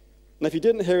 And if you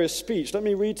didn't hear his speech, let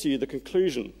me read to you the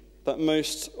conclusion that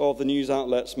most of the news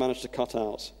outlets managed to cut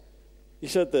out. He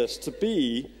said this: to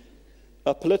be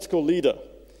a political leader,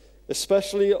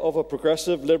 especially of a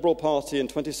progressive liberal party in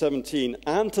 2017,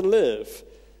 and to live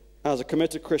as a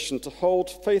committed Christian, to hold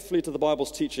faithfully to the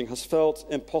Bible's teaching, has felt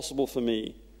impossible for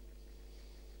me.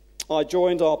 I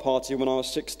joined our party when I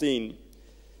was 16.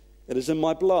 It is in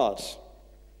my blood.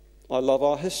 I love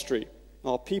our history,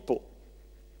 our people.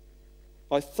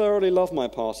 I thoroughly love my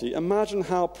party. Imagine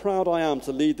how proud I am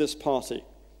to lead this party.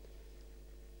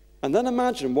 And then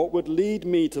imagine what would lead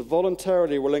me to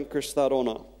voluntarily relinquish that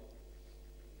honor.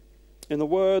 In the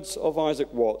words of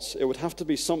Isaac Watts, it would have to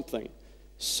be something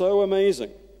so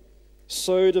amazing,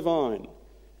 so divine,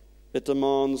 it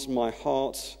demands my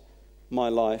heart, my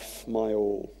life, my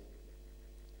all.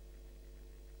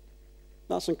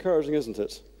 That's encouraging, isn't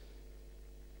it?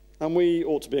 And we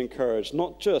ought to be encouraged,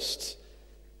 not just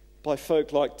by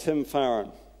folk like Tim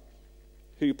Farron,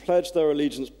 who pledged their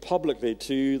allegiance publicly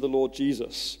to the Lord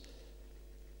Jesus,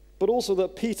 but also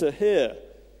that Peter here,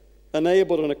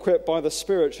 enabled and equipped by the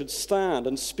Spirit, should stand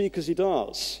and speak as he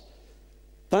does.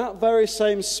 That very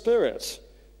same Spirit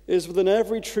is within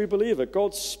every true believer.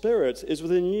 God's Spirit is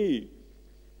within you,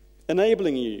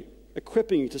 enabling you,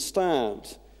 equipping you to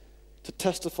stand, to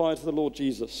testify to the Lord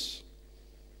Jesus.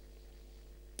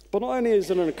 But not only is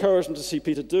it an encouragement to see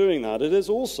Peter doing that, it is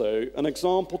also an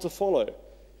example to follow.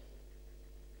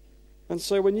 And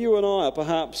so when you and I are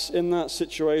perhaps in that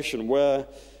situation where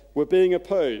we're being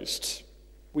opposed,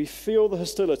 we feel the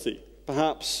hostility,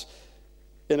 perhaps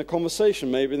in a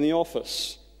conversation, maybe in the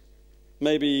office,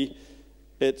 maybe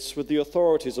it's with the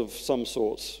authorities of some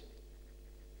sort,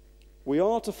 we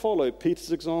are to follow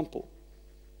Peter's example.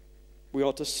 We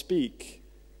are to speak,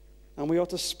 and we are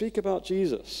to speak about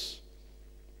Jesus.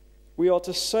 We are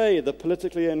to say the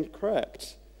politically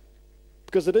incorrect,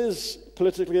 because it is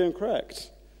politically incorrect.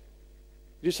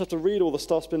 You just have to read all the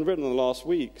stuff's been written in the last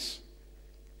weeks.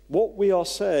 What we are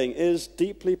saying is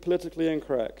deeply politically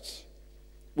incorrect.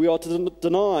 We are to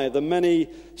deny the many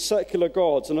secular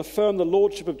gods and affirm the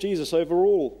lordship of Jesus over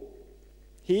all.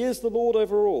 He is the Lord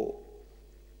over all.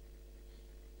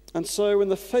 And so in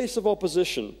the face of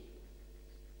opposition,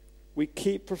 we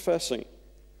keep professing.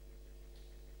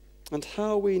 And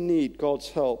how we need God's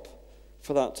help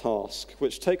for that task,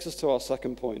 which takes us to our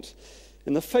second point.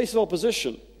 In the face of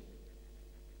opposition,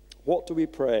 what do we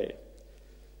pray?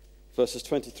 Verses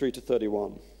 23 to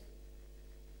 31.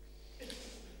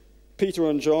 Peter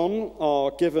and John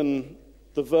are given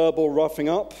the verbal roughing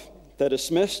up. They're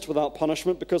dismissed without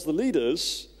punishment because the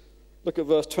leaders, look at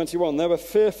verse 21, they were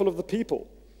fearful of the people.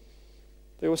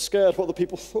 They were scared what the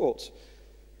people thought.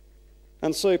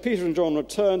 And so Peter and John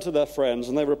return to their friends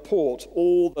and they report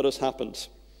all that has happened.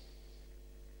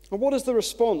 And what is the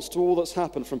response to all that's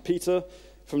happened from Peter,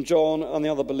 from John, and the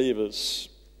other believers?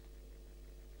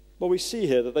 Well, we see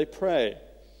here that they pray.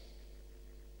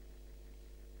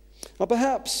 Now,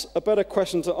 perhaps a better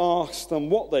question to ask than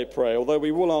what they pray, although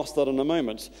we will ask that in a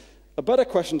moment, a better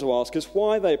question to ask is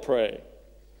why they pray.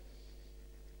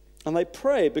 And they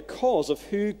pray because of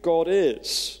who God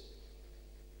is.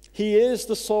 He is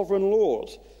the sovereign Lord.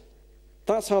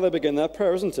 That's how they begin their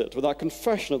prayer, isn't it? With that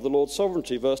confession of the Lord's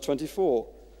sovereignty, verse 24.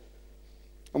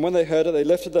 And when they heard it, they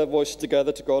lifted their voices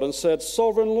together to God and said,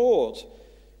 Sovereign Lord,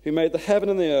 who made the heaven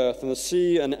and the earth and the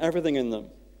sea and everything in them.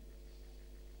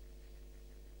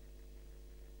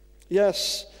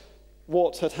 Yes,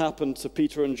 what had happened to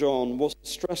Peter and John was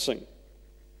distressing.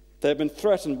 They had been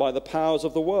threatened by the powers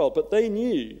of the world, but they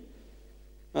knew,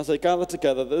 as they gathered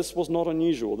together, that this was not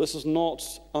unusual. This is not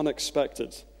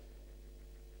unexpected.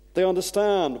 They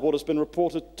understand what has been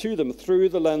reported to them through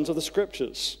the lens of the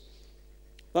Scriptures.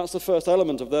 That's the first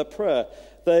element of their prayer.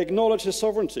 They acknowledge his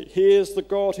sovereignty. He is the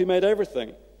God who made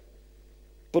everything,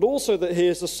 but also that he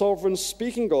is the sovereign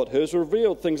speaking God who has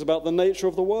revealed things about the nature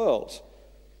of the world.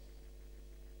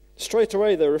 Straight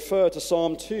away they refer to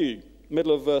Psalm 2,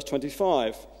 middle of verse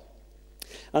 25.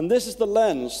 And this is the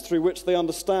lens through which they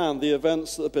understand the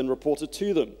events that have been reported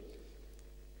to them.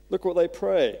 Look what they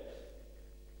pray.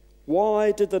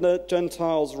 Why did the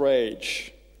Gentiles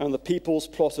rage and the peoples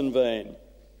plot in vain?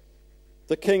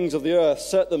 The kings of the earth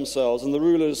set themselves, and the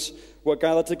rulers were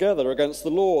gathered together against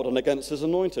the Lord and against his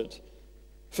anointed.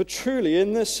 For truly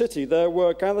in this city there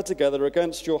were gathered together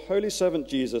against your holy servant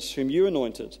Jesus, whom you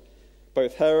anointed,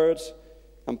 both Herod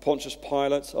and Pontius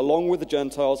Pilate, along with the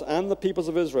Gentiles and the peoples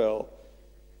of Israel,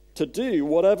 to do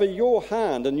whatever your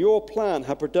hand and your plan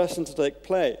have predestined to take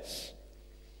place.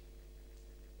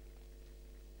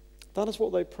 That is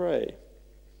what they pray.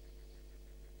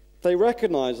 They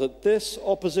recognize that this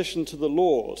opposition to the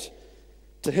Lord,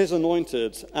 to his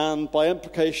anointed, and by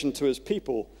implication to his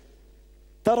people,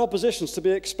 that opposition is to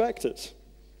be expected.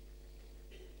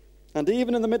 And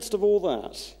even in the midst of all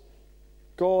that,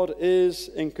 God is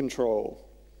in control.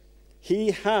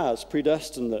 He has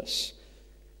predestined this.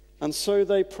 And so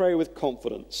they pray with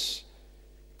confidence.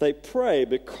 They pray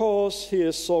because he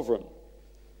is sovereign.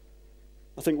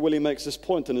 I think Willie makes this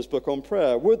point in his book on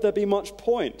prayer. Would there be much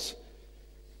point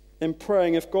in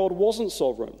praying if God wasn't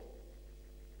sovereign?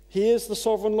 He is the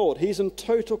sovereign Lord. He's in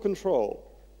total control.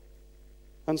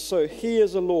 And so he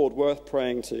is a Lord worth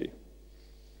praying to.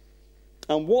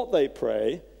 And what they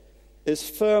pray is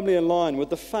firmly in line with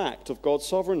the fact of God's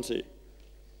sovereignty.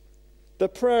 Their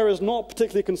prayer is not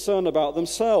particularly concerned about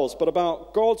themselves, but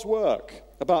about God's work,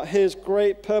 about his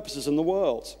great purposes in the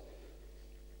world.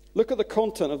 Look at the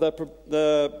content of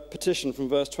their petition from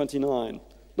verse 29.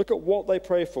 Look at what they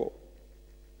pray for.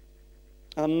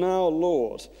 And now,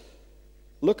 Lord,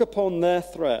 look upon their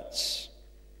threats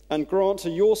and grant to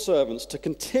your servants to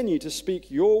continue to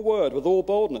speak your word with all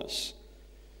boldness,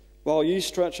 while you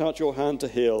stretch out your hand to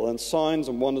heal, and signs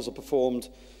and wonders are performed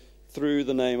through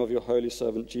the name of your holy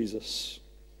servant Jesus.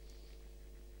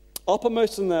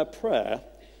 Uppermost in their prayer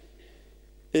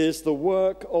is the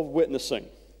work of witnessing.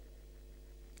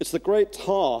 It's the great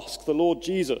task the Lord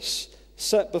Jesus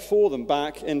set before them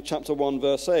back in chapter 1,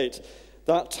 verse 8.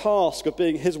 That task of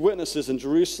being his witnesses in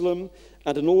Jerusalem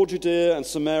and in all Judea and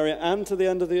Samaria and to the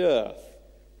end of the earth.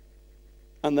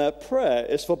 And their prayer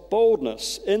is for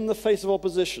boldness in the face of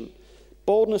opposition,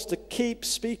 boldness to keep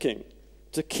speaking,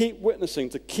 to keep witnessing,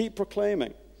 to keep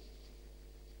proclaiming.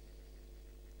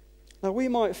 Now we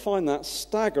might find that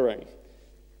staggering,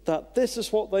 that this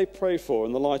is what they pray for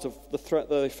in the light of the threat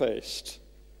that they faced.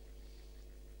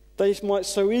 They might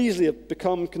so easily have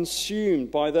become consumed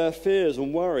by their fears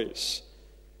and worries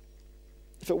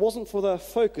if it wasn't for their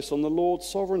focus on the Lord's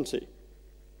sovereignty.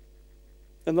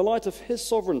 In the light of his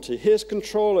sovereignty, his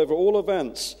control over all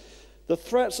events, the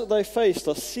threats that they faced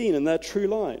are seen in their true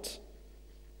light.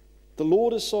 The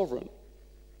Lord is sovereign.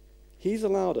 He's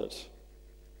allowed it.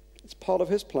 It's part of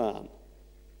his plan.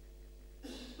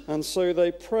 And so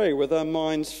they pray with their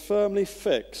minds firmly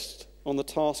fixed on the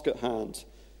task at hand,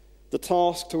 the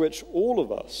task to which all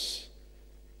of us,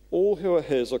 all who are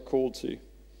his, are called to.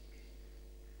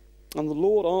 And the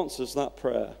Lord answers that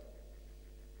prayer.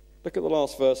 Look at the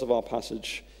last verse of our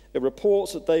passage. It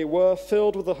reports that they were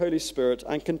filled with the Holy Spirit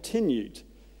and continued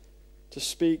to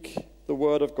speak the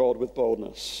word of God with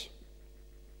boldness.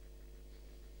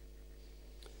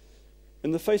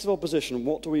 In the face of opposition,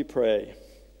 what do we pray?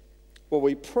 Well,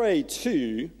 we pray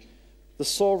to the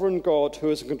sovereign God who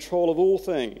is in control of all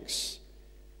things.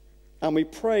 And we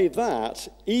pray that,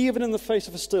 even in the face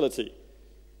of hostility,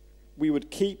 we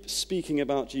would keep speaking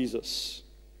about Jesus.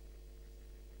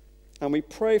 And we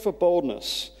pray for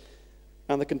boldness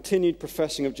and the continued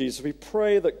professing of Jesus. We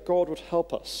pray that God would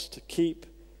help us to keep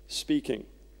speaking.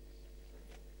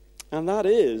 And that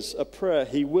is a prayer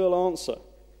he will answer.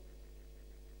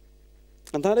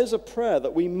 And that is a prayer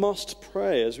that we must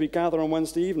pray as we gather on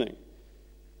Wednesday evening.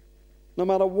 No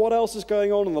matter what else is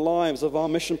going on in the lives of our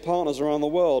mission partners around the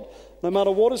world, no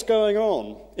matter what is going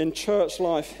on in church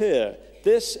life here,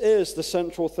 this is the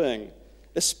central thing,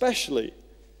 especially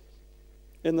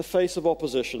in the face of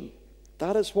opposition.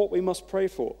 That is what we must pray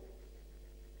for.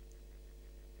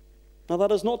 Now,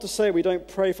 that is not to say we don't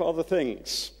pray for other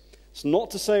things. It's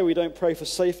not to say we don't pray for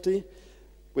safety,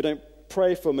 we don't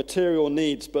pray for material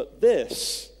needs, but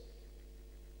this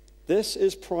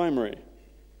is primary.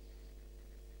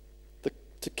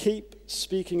 to keep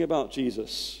speaking about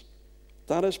Jesus.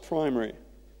 That is primary.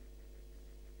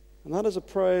 And that is a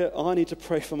prayer I need to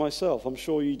pray for myself. I'm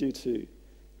sure you do too.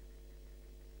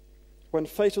 When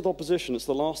faced with opposition, it's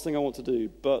the last thing I want to do,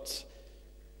 but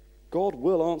God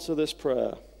will answer this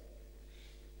prayer.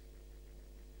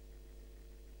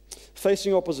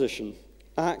 Facing opposition,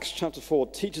 Acts chapter 4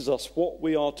 teaches us what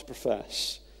we are to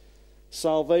profess.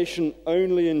 Salvation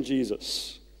only in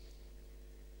Jesus.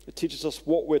 It teaches us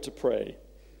what we're to pray.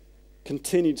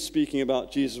 Continued speaking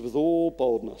about Jesus with all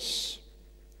boldness.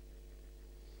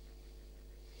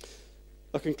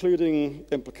 A concluding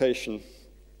implication.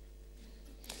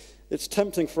 It's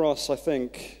tempting for us, I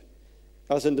think,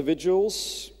 as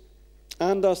individuals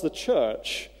and as the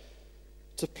church,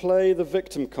 to play the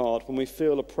victim card when we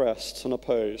feel oppressed and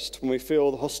opposed, when we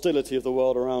feel the hostility of the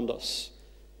world around us.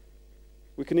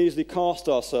 We can easily cast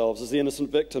ourselves as the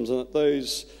innocent victims and at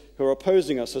those who are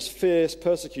opposing us as fierce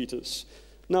persecutors.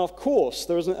 Now, of course,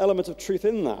 there is an element of truth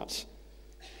in that.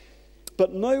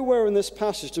 But nowhere in this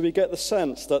passage do we get the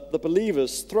sense that the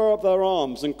believers throw up their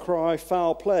arms and cry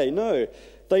foul play. No,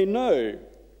 they know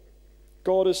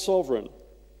God is sovereign.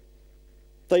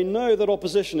 They know that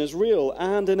opposition is real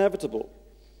and inevitable.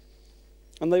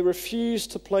 And they refuse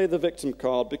to play the victim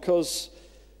card because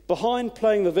behind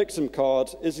playing the victim card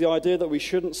is the idea that we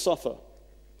shouldn't suffer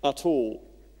at all,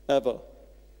 ever.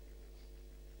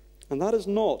 And that is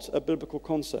not a biblical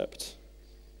concept.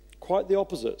 Quite the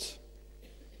opposite.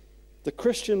 The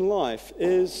Christian life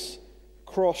is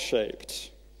cross-shaped.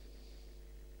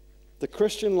 The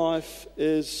Christian life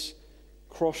is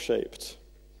cross-shaped.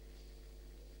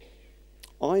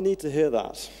 I need to hear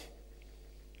that.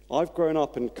 I've grown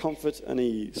up in comfort and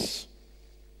ease.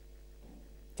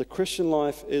 The Christian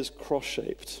life is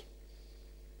cross-shaped.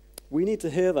 We need to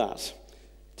hear that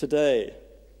today.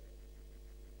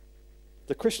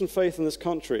 The Christian faith in this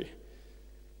country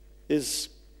is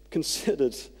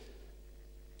considered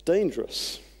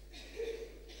dangerous.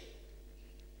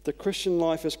 The Christian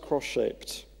life is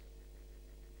cross-shaped.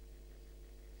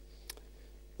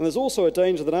 And there's also a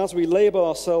danger that as we label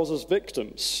ourselves as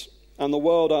victims and the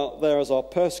world out there as our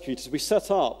persecutors, we set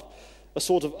up a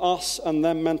sort of us and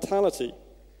them mentality.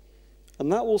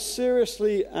 And that will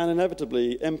seriously and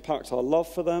inevitably impact our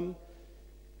love for them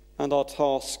and our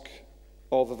task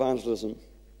of evangelism.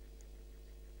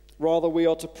 Rather, we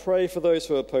are to pray for those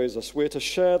who oppose us. We're to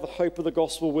share the hope of the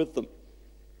gospel with them.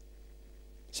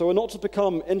 So we're not to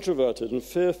become introverted and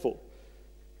fearful.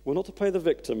 We're not to play the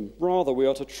victim. Rather, we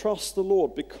are to trust the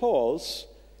Lord because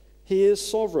he is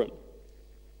sovereign,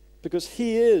 because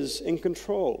he is in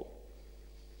control.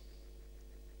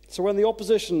 So when the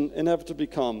opposition inevitably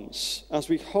comes, as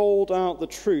we hold out the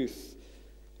truth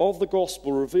of the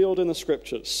gospel revealed in the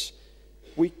scriptures,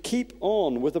 we keep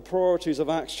on with the priorities of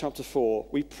Acts chapter 4.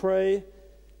 We pray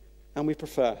and we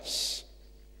profess.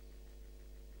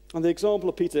 And the example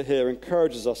of Peter here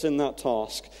encourages us in that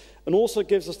task and also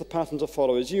gives us the pattern to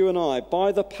follow as you and I,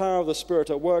 by the power of the Spirit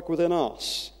at work within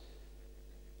us,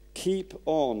 keep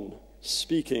on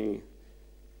speaking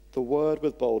the word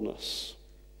with boldness.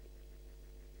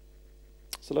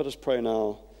 So let us pray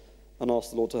now and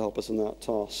ask the Lord to help us in that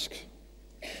task.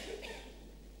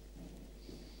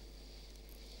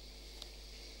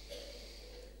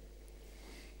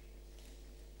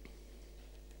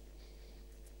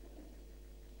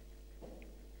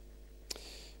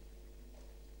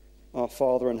 Our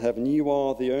Father in heaven, you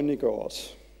are the only God.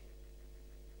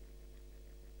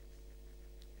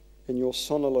 In your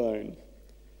Son alone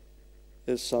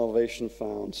is salvation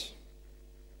found.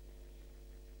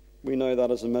 We know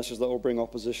that is a message that will bring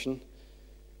opposition.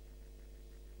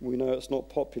 We know it's not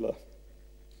popular.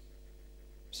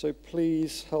 So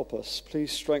please help us.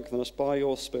 Please strengthen us by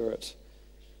your Spirit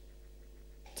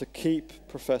to keep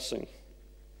professing.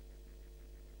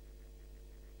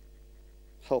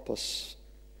 Help us,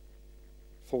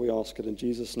 for we ask it in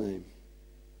Jesus' name.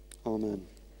 Amen.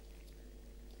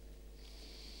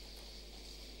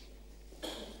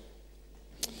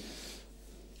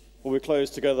 Well, we close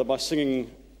together by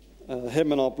singing a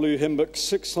hymn in our blue hymn book,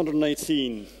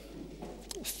 618,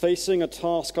 Facing a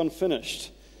Task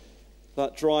Unfinished,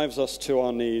 that drives us to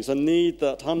our knees, a need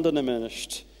that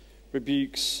undiminished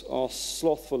rebukes our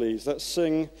slothful ease. Let's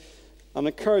sing and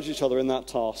encourage each other in that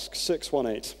task,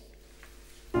 618.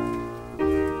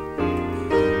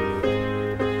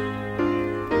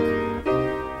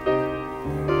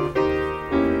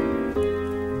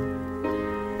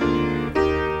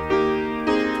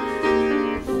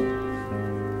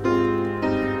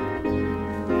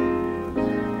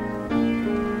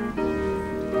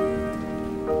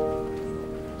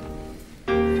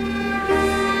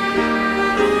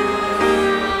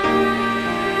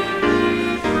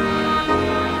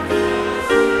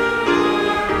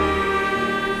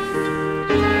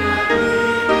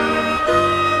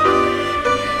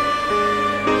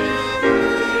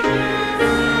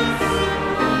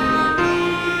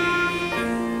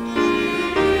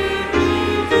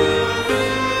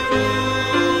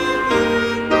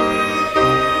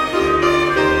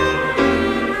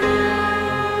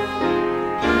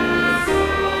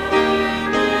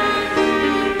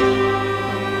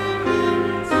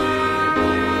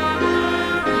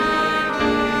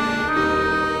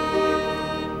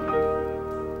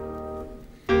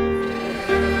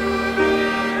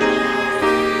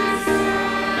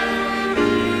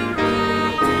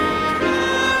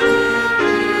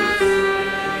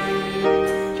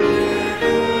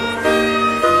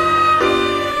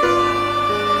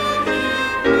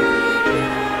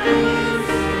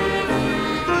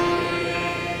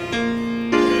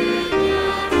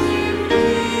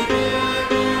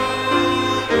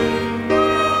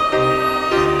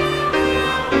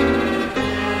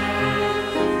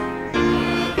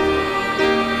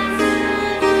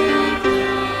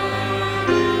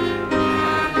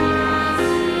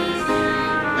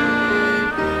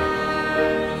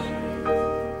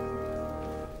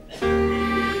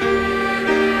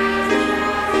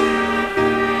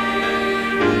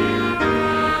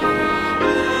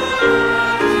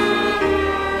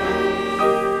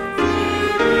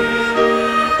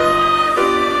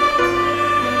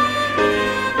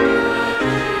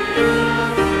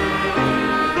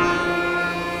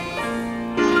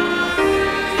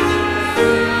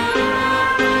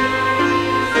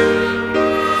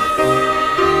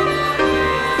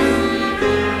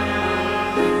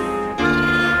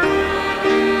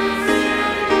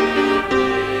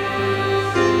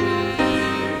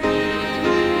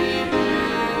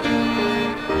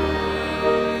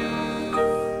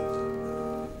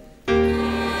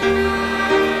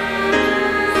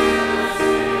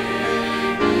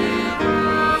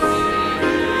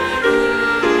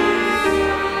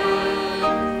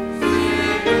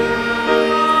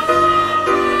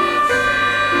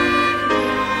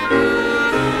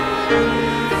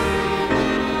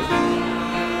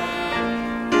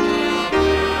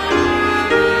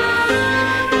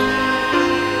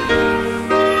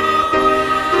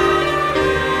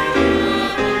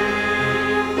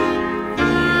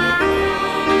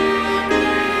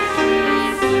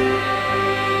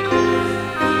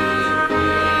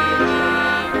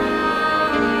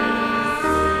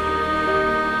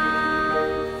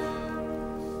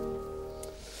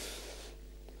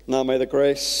 Now may the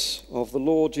grace of the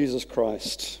Lord Jesus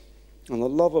Christ and the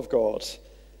love of God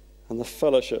and the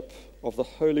fellowship of the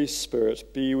Holy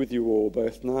Spirit be with you all,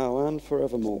 both now and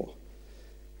forevermore.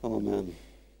 Amen.